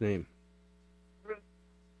first name. Ruth.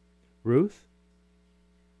 Ruth?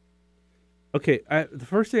 Okay, the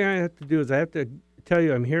first thing I have to do is I have to tell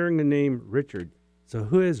you I'm hearing the name Richard. So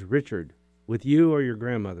who is Richard? With you or your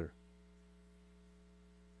grandmother?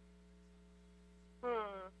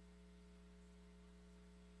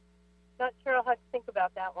 Not sure how to think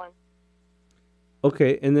about that one.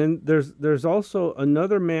 Okay, and then there's also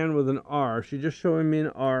another man with an R. She's just showing me an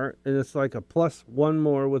R, and it's like a plus one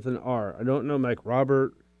more with an R. I don't know, like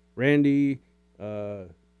Robert, Randy.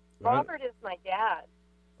 Robert is my dad.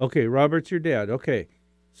 Okay, Robert's your dad. Okay,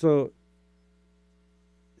 so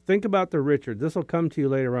think about the Richard. This will come to you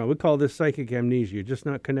later on. We call this psychic amnesia. You're just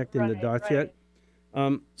not connecting the dots yet.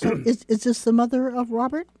 So is this the mother of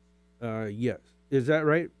Robert? Yes. Is that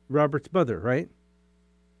right? Robert's mother, right?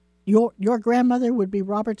 Your grandmother would be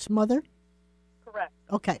Robert's mother? Correct.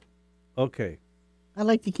 Okay. Okay. I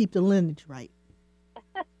like to keep the lineage right.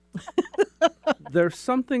 There's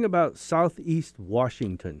something about Southeast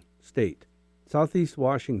Washington State. Southeast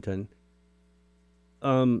Washington.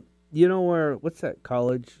 You know what's that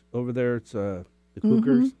college over there? It's the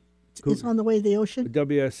Cougars. It's on the way to the ocean?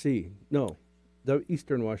 WSC. No. The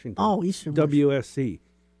Eastern Washington. Oh, Eastern WSC.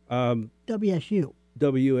 WSU.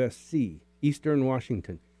 WSC. Eastern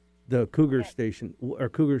Washington. The Cougars station, or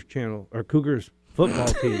Cougars channel, or Cougars football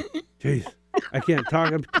team. Jeez, I can't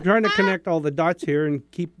talk. I'm trying to connect all the dots here and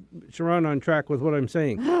keep Sharon on track with what I'm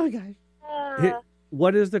saying. Oh, gosh.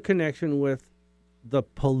 What is the connection with the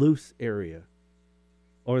Palouse area?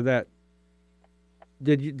 Or that,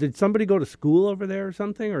 did somebody go to school over there or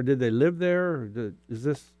something? Or did they live there? Or is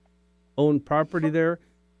this own property there?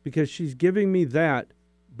 Because she's giving me that,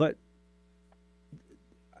 but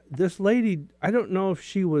this lady, I don't know if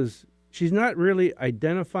she's not really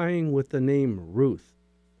identifying with the name Ruth.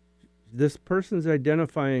 This person's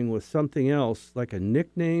identifying with something else, like a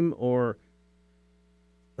nickname or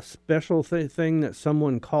a special thing that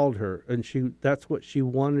someone called her, and that's what she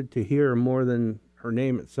wanted to hear more than her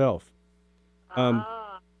name itself. Do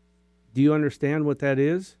you understand what that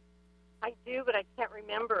is? I do, but I can't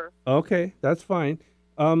remember. Okay, that's fine.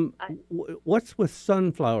 What's with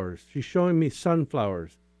sunflowers? She's showing me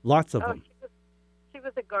sunflowers. Lots of them. She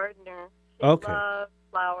was a gardener. She Okay. loved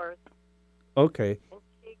flowers. Okay. And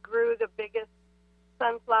she grew the biggest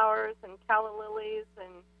sunflowers and calla lilies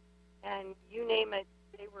and you name it,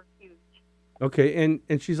 they were huge. Okay,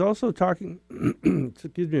 and she's also talking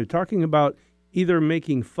talking about either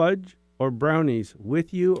making fudge or brownies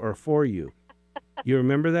with you or for you. You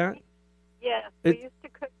remember that? Yes, we used to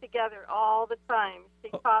cook together all the time. She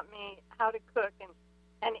taught me how to cook,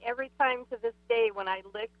 and every time to this day when I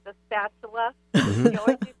lick the spatula, she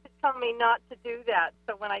always used to tell me not to do that.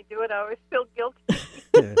 So when I do it, I always feel guilty.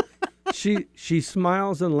 Yeah. She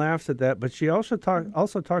smiles and laughs at that, but she also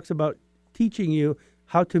talks about teaching you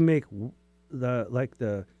how to make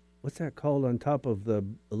the what's that called on top of the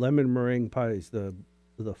lemon meringue pies, the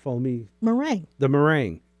foamy Meringue. The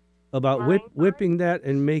meringue. About Meringue whipping that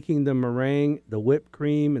and making the meringue, the whipped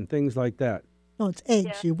cream, and things like that. No, it's eggs.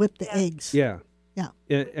 Yeah. You whip the eggs. Yeah. Yeah.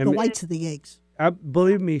 And The whites of the eggs.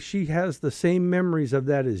 believe me, she has the same memories of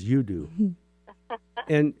that as you do.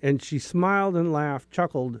 and she smiled and laughed,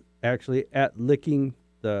 chuckled actually at licking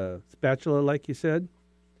the spatula, like you said.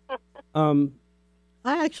 I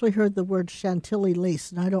actually heard the word Chantilly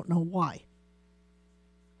lace, and I don't know why.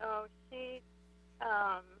 Oh, she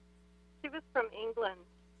was from England.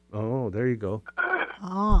 Oh, there you go.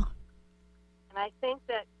 Ah. And I think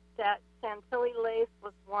that Chantilly lace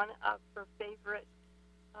was one of her favorite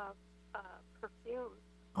perfumes.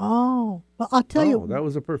 Oh. Well, I'll tell you. That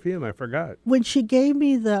was a perfume. I forgot. When she gave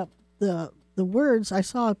me the words, I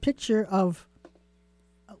saw a picture of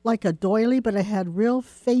like a doily, but it had real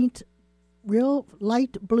faint, real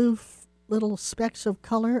light blue little specks of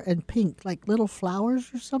color and pink, like little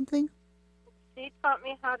flowers or something. She taught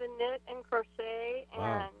me how to knit and crochet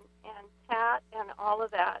and tat and all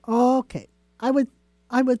of that. Okay. I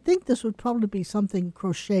would think this would probably be something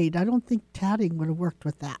crocheted. I don't think tatting would have worked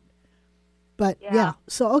with that. But yeah.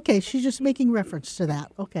 So okay, she's just making reference to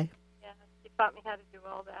that. Okay. Yeah, she taught me how to do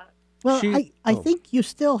all that. Well, I think you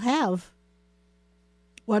still have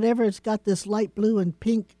whatever it's got this light blue and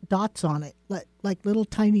pink dots on it, like little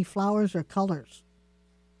tiny flowers or colors.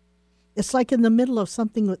 It's like in the middle of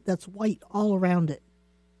something that's white all around it,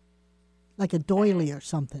 like a doily or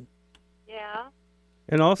something. Yeah.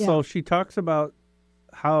 And also, she talks about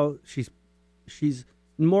how she's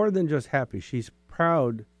more than just happy. She's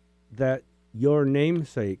proud that your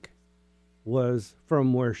namesake was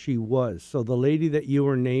from where she was. So the lady that you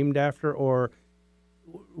were named after or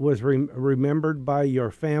was remembered by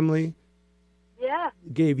your family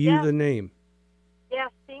gave you the name. Yeah,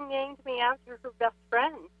 she named me after her best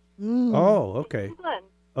friend. Oh, okay. England.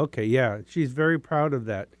 Okay, yeah. She's very proud of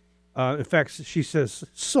that. In fact, she says,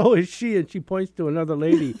 so is she, and she points to another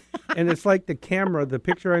lady. And it's like the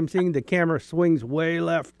picture I'm seeing, the camera swings way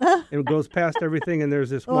left and goes past everything, and there's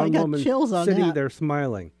this one woman sitting there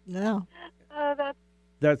smiling. Yeah.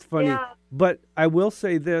 That's funny. Yeah. But I will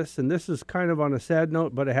say this, and this is kind of on a sad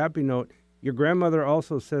note, but a happy note. Your grandmother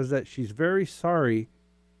also says that she's very sorry,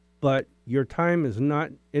 but your time is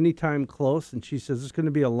not any time close, and she says it's going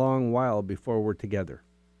to be a long while before we're together.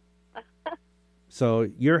 So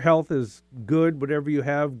your health is good. Whatever you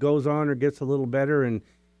have goes on or gets a little better, and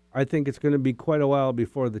I think it's going to be quite a while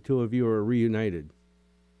before the two of you are reunited.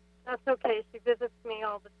 That's okay. She visits me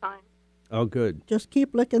all the time. Oh, good. Just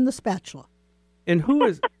keep licking the spatula. And who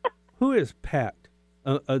is Pat?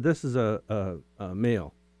 This is a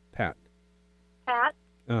male, Pat. Pat?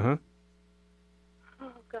 Uh-huh.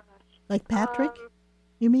 Oh, gosh. Like Patrick,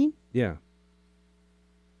 you mean? Yeah.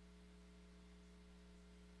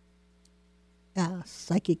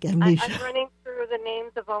 Psychic amnesia. I'm running through the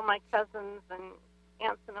names of all my cousins and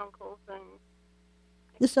aunts and uncles, and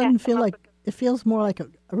This doesn't feel like, it feels more like a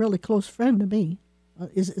really close friend to me.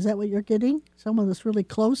 Is that what you're getting? Someone that's really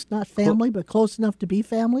close, not family, but close enough to be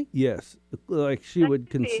family? Yes. Like she would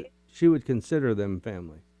consider them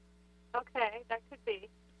family. Okay, that could be.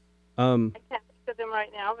 I can't think of them right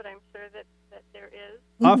now, but I'm sure that there is.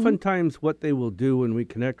 Oftentimes what they will do when we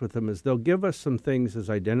connect with them is they'll give us some things as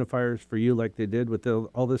identifiers for you like they did with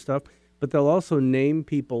all this stuff, but they'll also name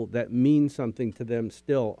people that mean something to them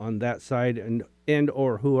still on that side and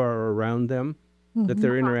or who are around them that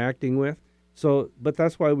they're interacting with. So, but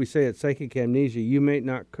that's why we say it's psychic amnesia. You may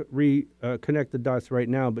not connect the dots right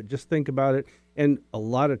now, but just think about it. And a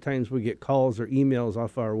lot of times we get calls or emails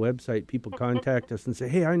off our website. People contact us and say,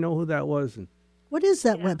 hey, I know who that was. And What is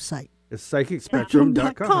that website? it's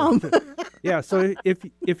psychicspectrum.com. Yeah, so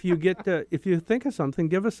if you get if you think of something,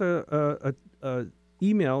 give us a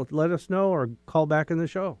email, let us know, or call back in the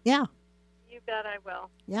show. Yeah. You bet I will.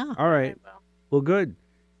 Yeah. All right. I will. Well, good.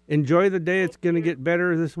 Enjoy the day. It's going to get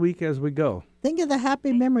better this week as we go. Think of the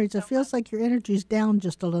happy memories. It feels like your energy's down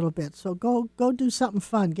just a little bit. So go do something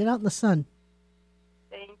fun. Get out in the sun.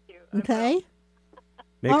 Thank you. Okay?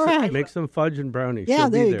 Make some fudge and brownies. Yeah, She'll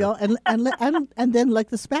there be you go. And then lick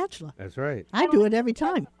the spatula. That's right. I do it every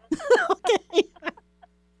time. Okay.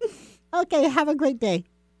 Okay, have a great day.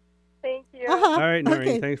 Thank you. All right, Noreen,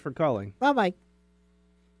 Okay. thanks for calling. Bye-bye.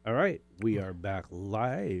 All right, we are back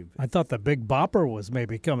live. I thought the Big Bopper was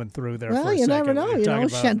maybe coming through there Well, for a you second. never know. You're You know, talking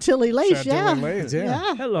about Chantilly lace, Chantilly lace,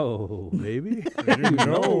 yeah. Hello, baby. You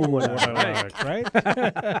know what I like,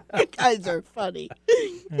 right? You guys are funny.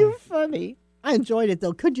 You're funny. I enjoyed it,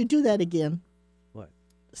 though. Could you do that again? What?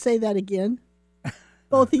 Say that again.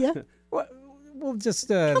 Both of you? We'll just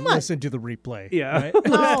on. listen to the replay. Yeah. right?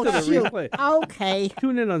 Oh, the shoot. replay. Okay.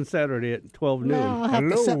 Tune in on Saturday at 12 noon. Now I'll have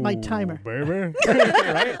to set my timer. baby.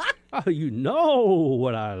 Right? Oh, you know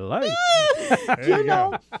what I like. You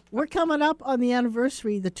know, we're coming up on the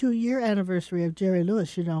anniversary, the 2-year anniversary of Jerry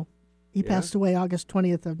Lewis, you know. He passed away August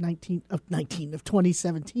 20th of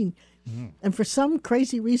 2017. And for some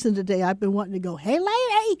crazy reason today, I've been wanting to go, hey,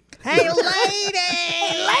 lady! Hey, lady!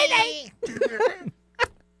 Hey, lady!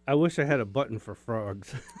 I wish I had a button for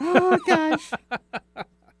frogs. Oh, gosh.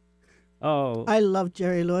 Oh. I love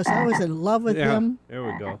Jerry Lewis. I was in love with him. There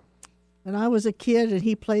we go. When I was a kid, and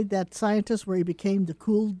he played that scientist where he became the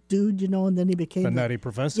cool dude, you know, and then he became The Nutty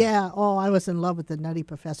Professor. Yeah. Oh, I was in love with the Nutty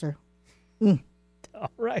Professor. All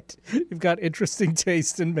right. You've got interesting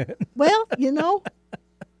taste in men. Well, you know.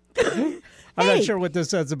 I'm Hey. not sure what this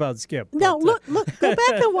says about Skip. No, but, look, go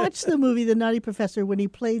back and watch the movie The Nutty Professor when he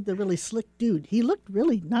played the really slick dude. He looked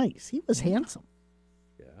really nice. He was handsome.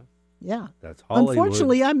 Yeah. Yeah. That's Hollywood.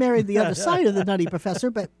 Unfortunately, I married the other side of the Nutty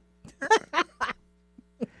Professor, but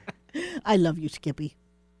I love you, Skippy.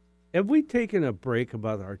 Have we taken a break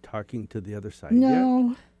about our talking to the other side yet?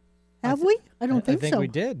 No. Have we? I don't think I think so. we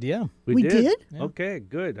did, yeah. We did? Yeah. Okay,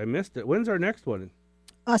 good. I missed it. When's our next one?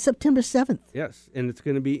 September 7th. Yes, and it's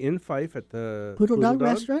going to be in Fife at the Poodle Dog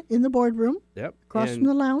Restaurant in the boardroom, Yep. across and from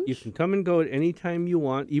the lounge. You can come and go at any time you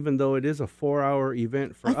want, even though it is a 4-hour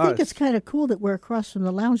event for I us think it's kind of cool that we're across from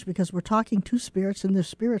the lounge because we're talking to spirits and there's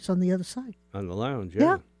spirits on the other side. on the lounge.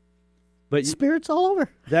 Yeah. But Spirits all over.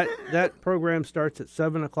 that program starts at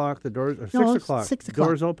 7 o'clock. The doors are 6 No, o'clock. 6 o'clock.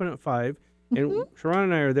 Doors open at 5, and Sharon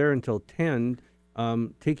and I are there until 10,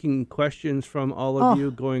 taking questions from all of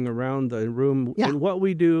you, going around the room. Yeah. And what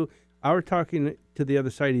we do, our talking to the other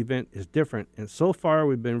side event is different. And so far,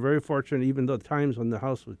 we've been very fortunate, even though the times when the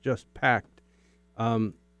house was just packed,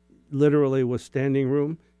 literally was standing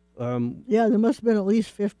room. Yeah, there must have been at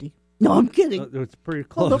least 50. No, I'm kidding. It's pretty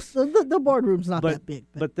Well, close. the boardroom's not that big.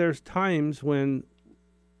 But there's times when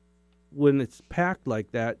it's packed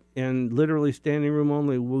like that and literally standing room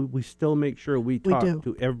only, we still make sure we talk do.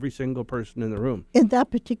 to every single person in the room. In that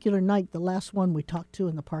particular night, the last one we talked to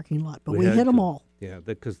in the parking lot, but we had hit them to. all. Yeah,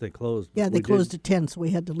 because they closed. Yeah, but they we closed did. at 10, so we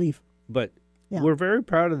had to leave. But Yeah. we're very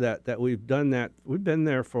proud of that we've done that. We've been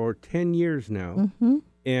there for 10 years now, Mm-hmm.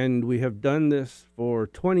 and we have done this for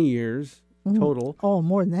 20 years total, Oh,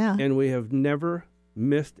 more than that. and we have never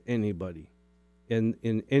missed anybody in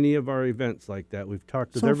any of our events like that. We've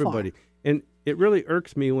talked with So far. everybody. And it really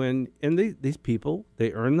irks me when, and these people,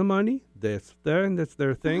 they earn the money, that's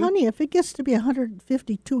their thing. Honey, if it gets to be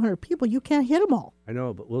 150, 200 people, you can't hit them all. I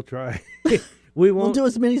know, but we'll try. We'll do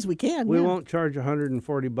as many as we can. We yeah. won't charge $140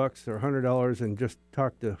 or $100 and just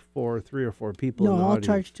talk to 3 or 4 people. No, in the I'll audience.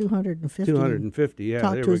 charge 250. 250, yeah,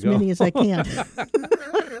 Talk there to we as go. many as I can.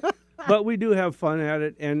 But we do have fun at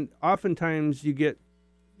it, and oftentimes you just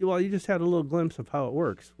had a little glimpse of how it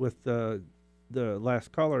works with the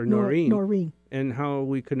last caller, Noreen, and how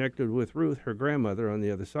we connected with Ruth, her grandmother, on the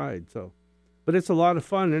other side. So, but it's a lot of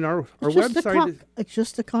fun, and our website. It's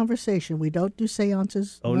just a conversation. We don't do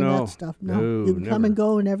seances. Oh, none no. of that stuff. No, No, you can come never. and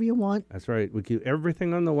go whenever you want. That's right. We keep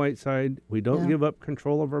everything on the white side. We don't give up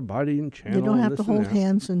control of our body and channel. You don't and have to this and hold that.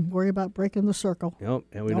 hands and worry about breaking the circle. Yep,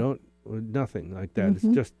 and we Nope. don't. Nothing like that. It's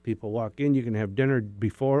just people walk in. You can have dinner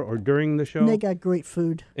before or during the show. And they got great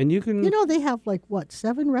food. And you can. They have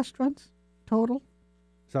 7 restaurants total?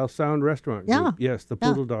 South Sound Restaurant Yeah. Group. Yes, the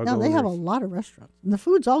Poodle Dog Yeah, they have a owners. lot of restaurants. And the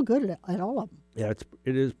food's all good at all of them. Yeah,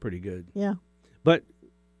 it is pretty good. Yeah. But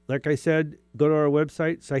like I said, go to our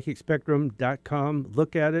website, psychicspectrum.com,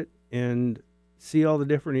 look at it, and see all the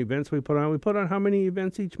different events we put on. We put on how many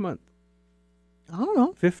events each month? I don't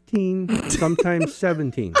know. 15, sometimes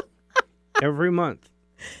 17 every month.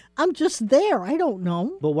 I'm just there. I don't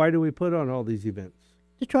know. But why do we put on all these events?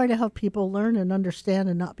 To try to help people learn and understand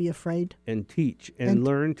and not be afraid. And teach and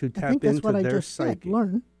learn to I tap think that's into what I their just psychic. said.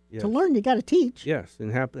 Learn. Yes. To learn, you got to teach. Yes,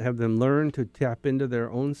 and have them learn to tap into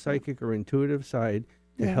their own psychic or intuitive side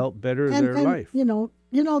to help better their life.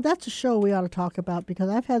 That's a show we ought to talk about because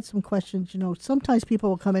I've had some questions. Sometimes people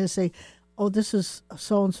will come in and say, "Oh, this is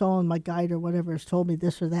so and so, and my guide or whatever has told me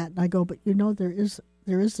this or that," and I go, "But there is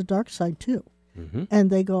the dark side too," and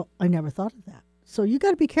they go, "I never thought of that." So you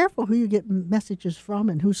got to be careful who you get messages from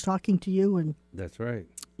and who's talking to you, and That's right.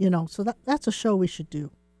 So that's a show we should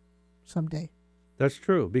do someday. That's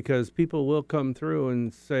true because people will come through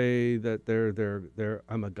and say that they're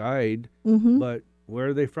I'm a guide, but where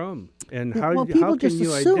are they from and how people can just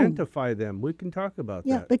you assume. identify them? We can talk about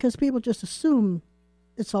Yeah, that. because people just assume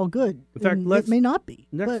it's all good. In fact, and it may not be.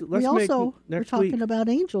 But let's we make also we're next talking week. about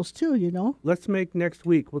angels too. Let's make next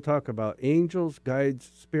week. We'll talk about angels,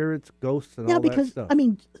 guides, spirits, ghosts, and Yeah, all that because stuff.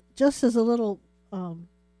 just as a little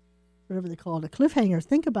whatever they call it, a cliffhanger.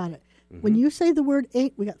 Think about it. When you say the word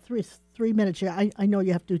we got 3 minutes here. I know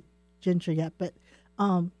you have to ginger yet, but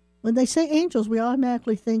when they say angels, we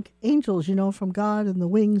automatically think angels, from God and the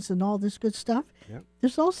wings and all this good stuff. Yep.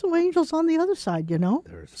 There's also angels on the other side,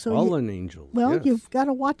 There's fallen angels. Well, yes. you've got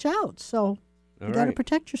to watch out. So you All got to right.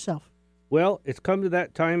 protect yourself. Well, it's come to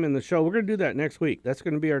that time in the show. We're going to do that next week. That's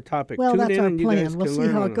going to be our topic. Well, Tune that's in our and you plan. guys We'll can see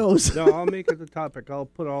learn how on it them. goes. No, I'll make it the topic. I'll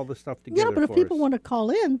put all the stuff together. Yeah, but if for people us. want to call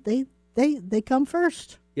in, they come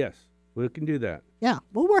first. Yes, we can do that. Yeah,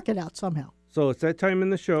 we'll work it out somehow. So it's that time in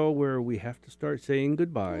the show where we have to start saying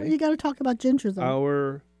goodbye. You got to talk about Ginger, though.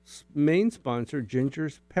 Our main sponsor,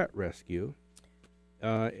 Ginger's Pet Rescue,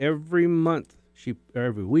 every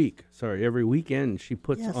weekend, she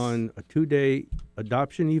puts Yes. on a 2-day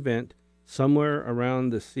adoption event somewhere around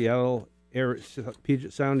the Seattle area,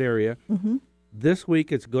 Puget Sound area. Mm-hmm. This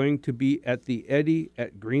week, it's going to be at the Eddy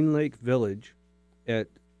at Green Lake Village at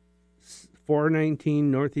 419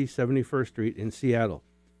 Northeast 71st Street in Seattle.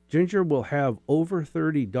 Ginger will have over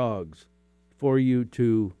 30 dogs for you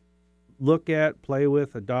to look at, play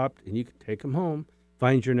with, adopt, and you can take them home.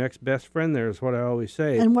 Find your next best friend there is what I always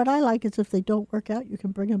say. And what I like is if they don't work out, you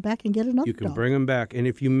can bring them back and get another You can dog. bring them back. And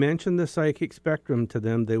if you mention the Psychic Spectrum to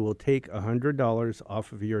them, they will take $100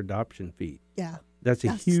 off of your adoption fee. Yeah. That's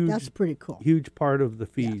That's pretty cool. huge part of the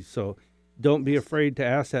fees. Yeah. So don't be afraid to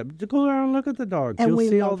ask that. Just go around and look at the dogs. And You'll we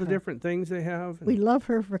see love all the her. different things they have. We love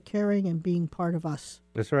her for caring and being part of us.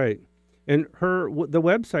 That's right. And the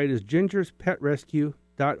website is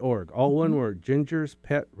gingerspetrescue.org. All one word,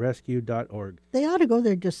 gingerspetrescue.org. They ought to go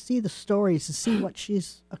there and just see the stories and see what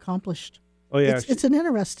she's accomplished. Oh, yeah. It's an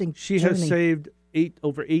interesting She journey. has saved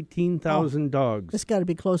over 18,000 dogs. It's got to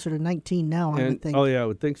be closer to 19 now, I would think. Oh, yeah, I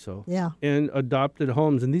would think so. Yeah. And adopted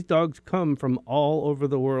homes. And these dogs come from all over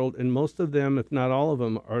the world, and most of them, if not all of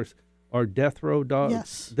them, are death row dogs.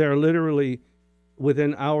 Yes. They're literally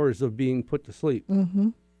within hours of being put to sleep. Mm-hmm.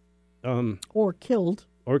 Or killed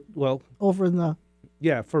over in the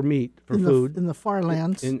for meat, for in food. in the far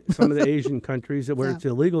lands. In some of the Asian countries where Yeah. it's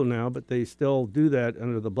illegal now, but they still do that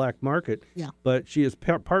under the black market. Yeah. But she is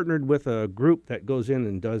partnered with a group that goes in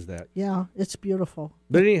and does that. Yeah, it's beautiful.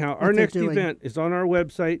 But anyhow, our what they're next doing. event is on our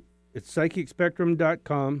website. It's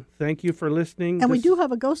psychicspectrum.com. Thank you for listening. And we do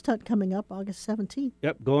have a ghost hunt coming up August 17th.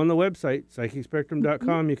 Yep, go on the website,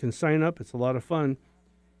 psychicspectrum.com. You can sign up. It's a lot of fun.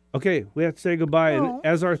 Okay, we have to say goodbye. Oh. And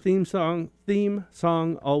as our theme song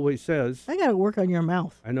always says, I got to work on your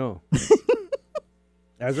mouth. I know.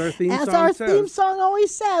 As our theme As song our says, theme song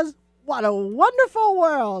always says, what a wonderful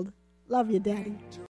world. Love you, Daddy.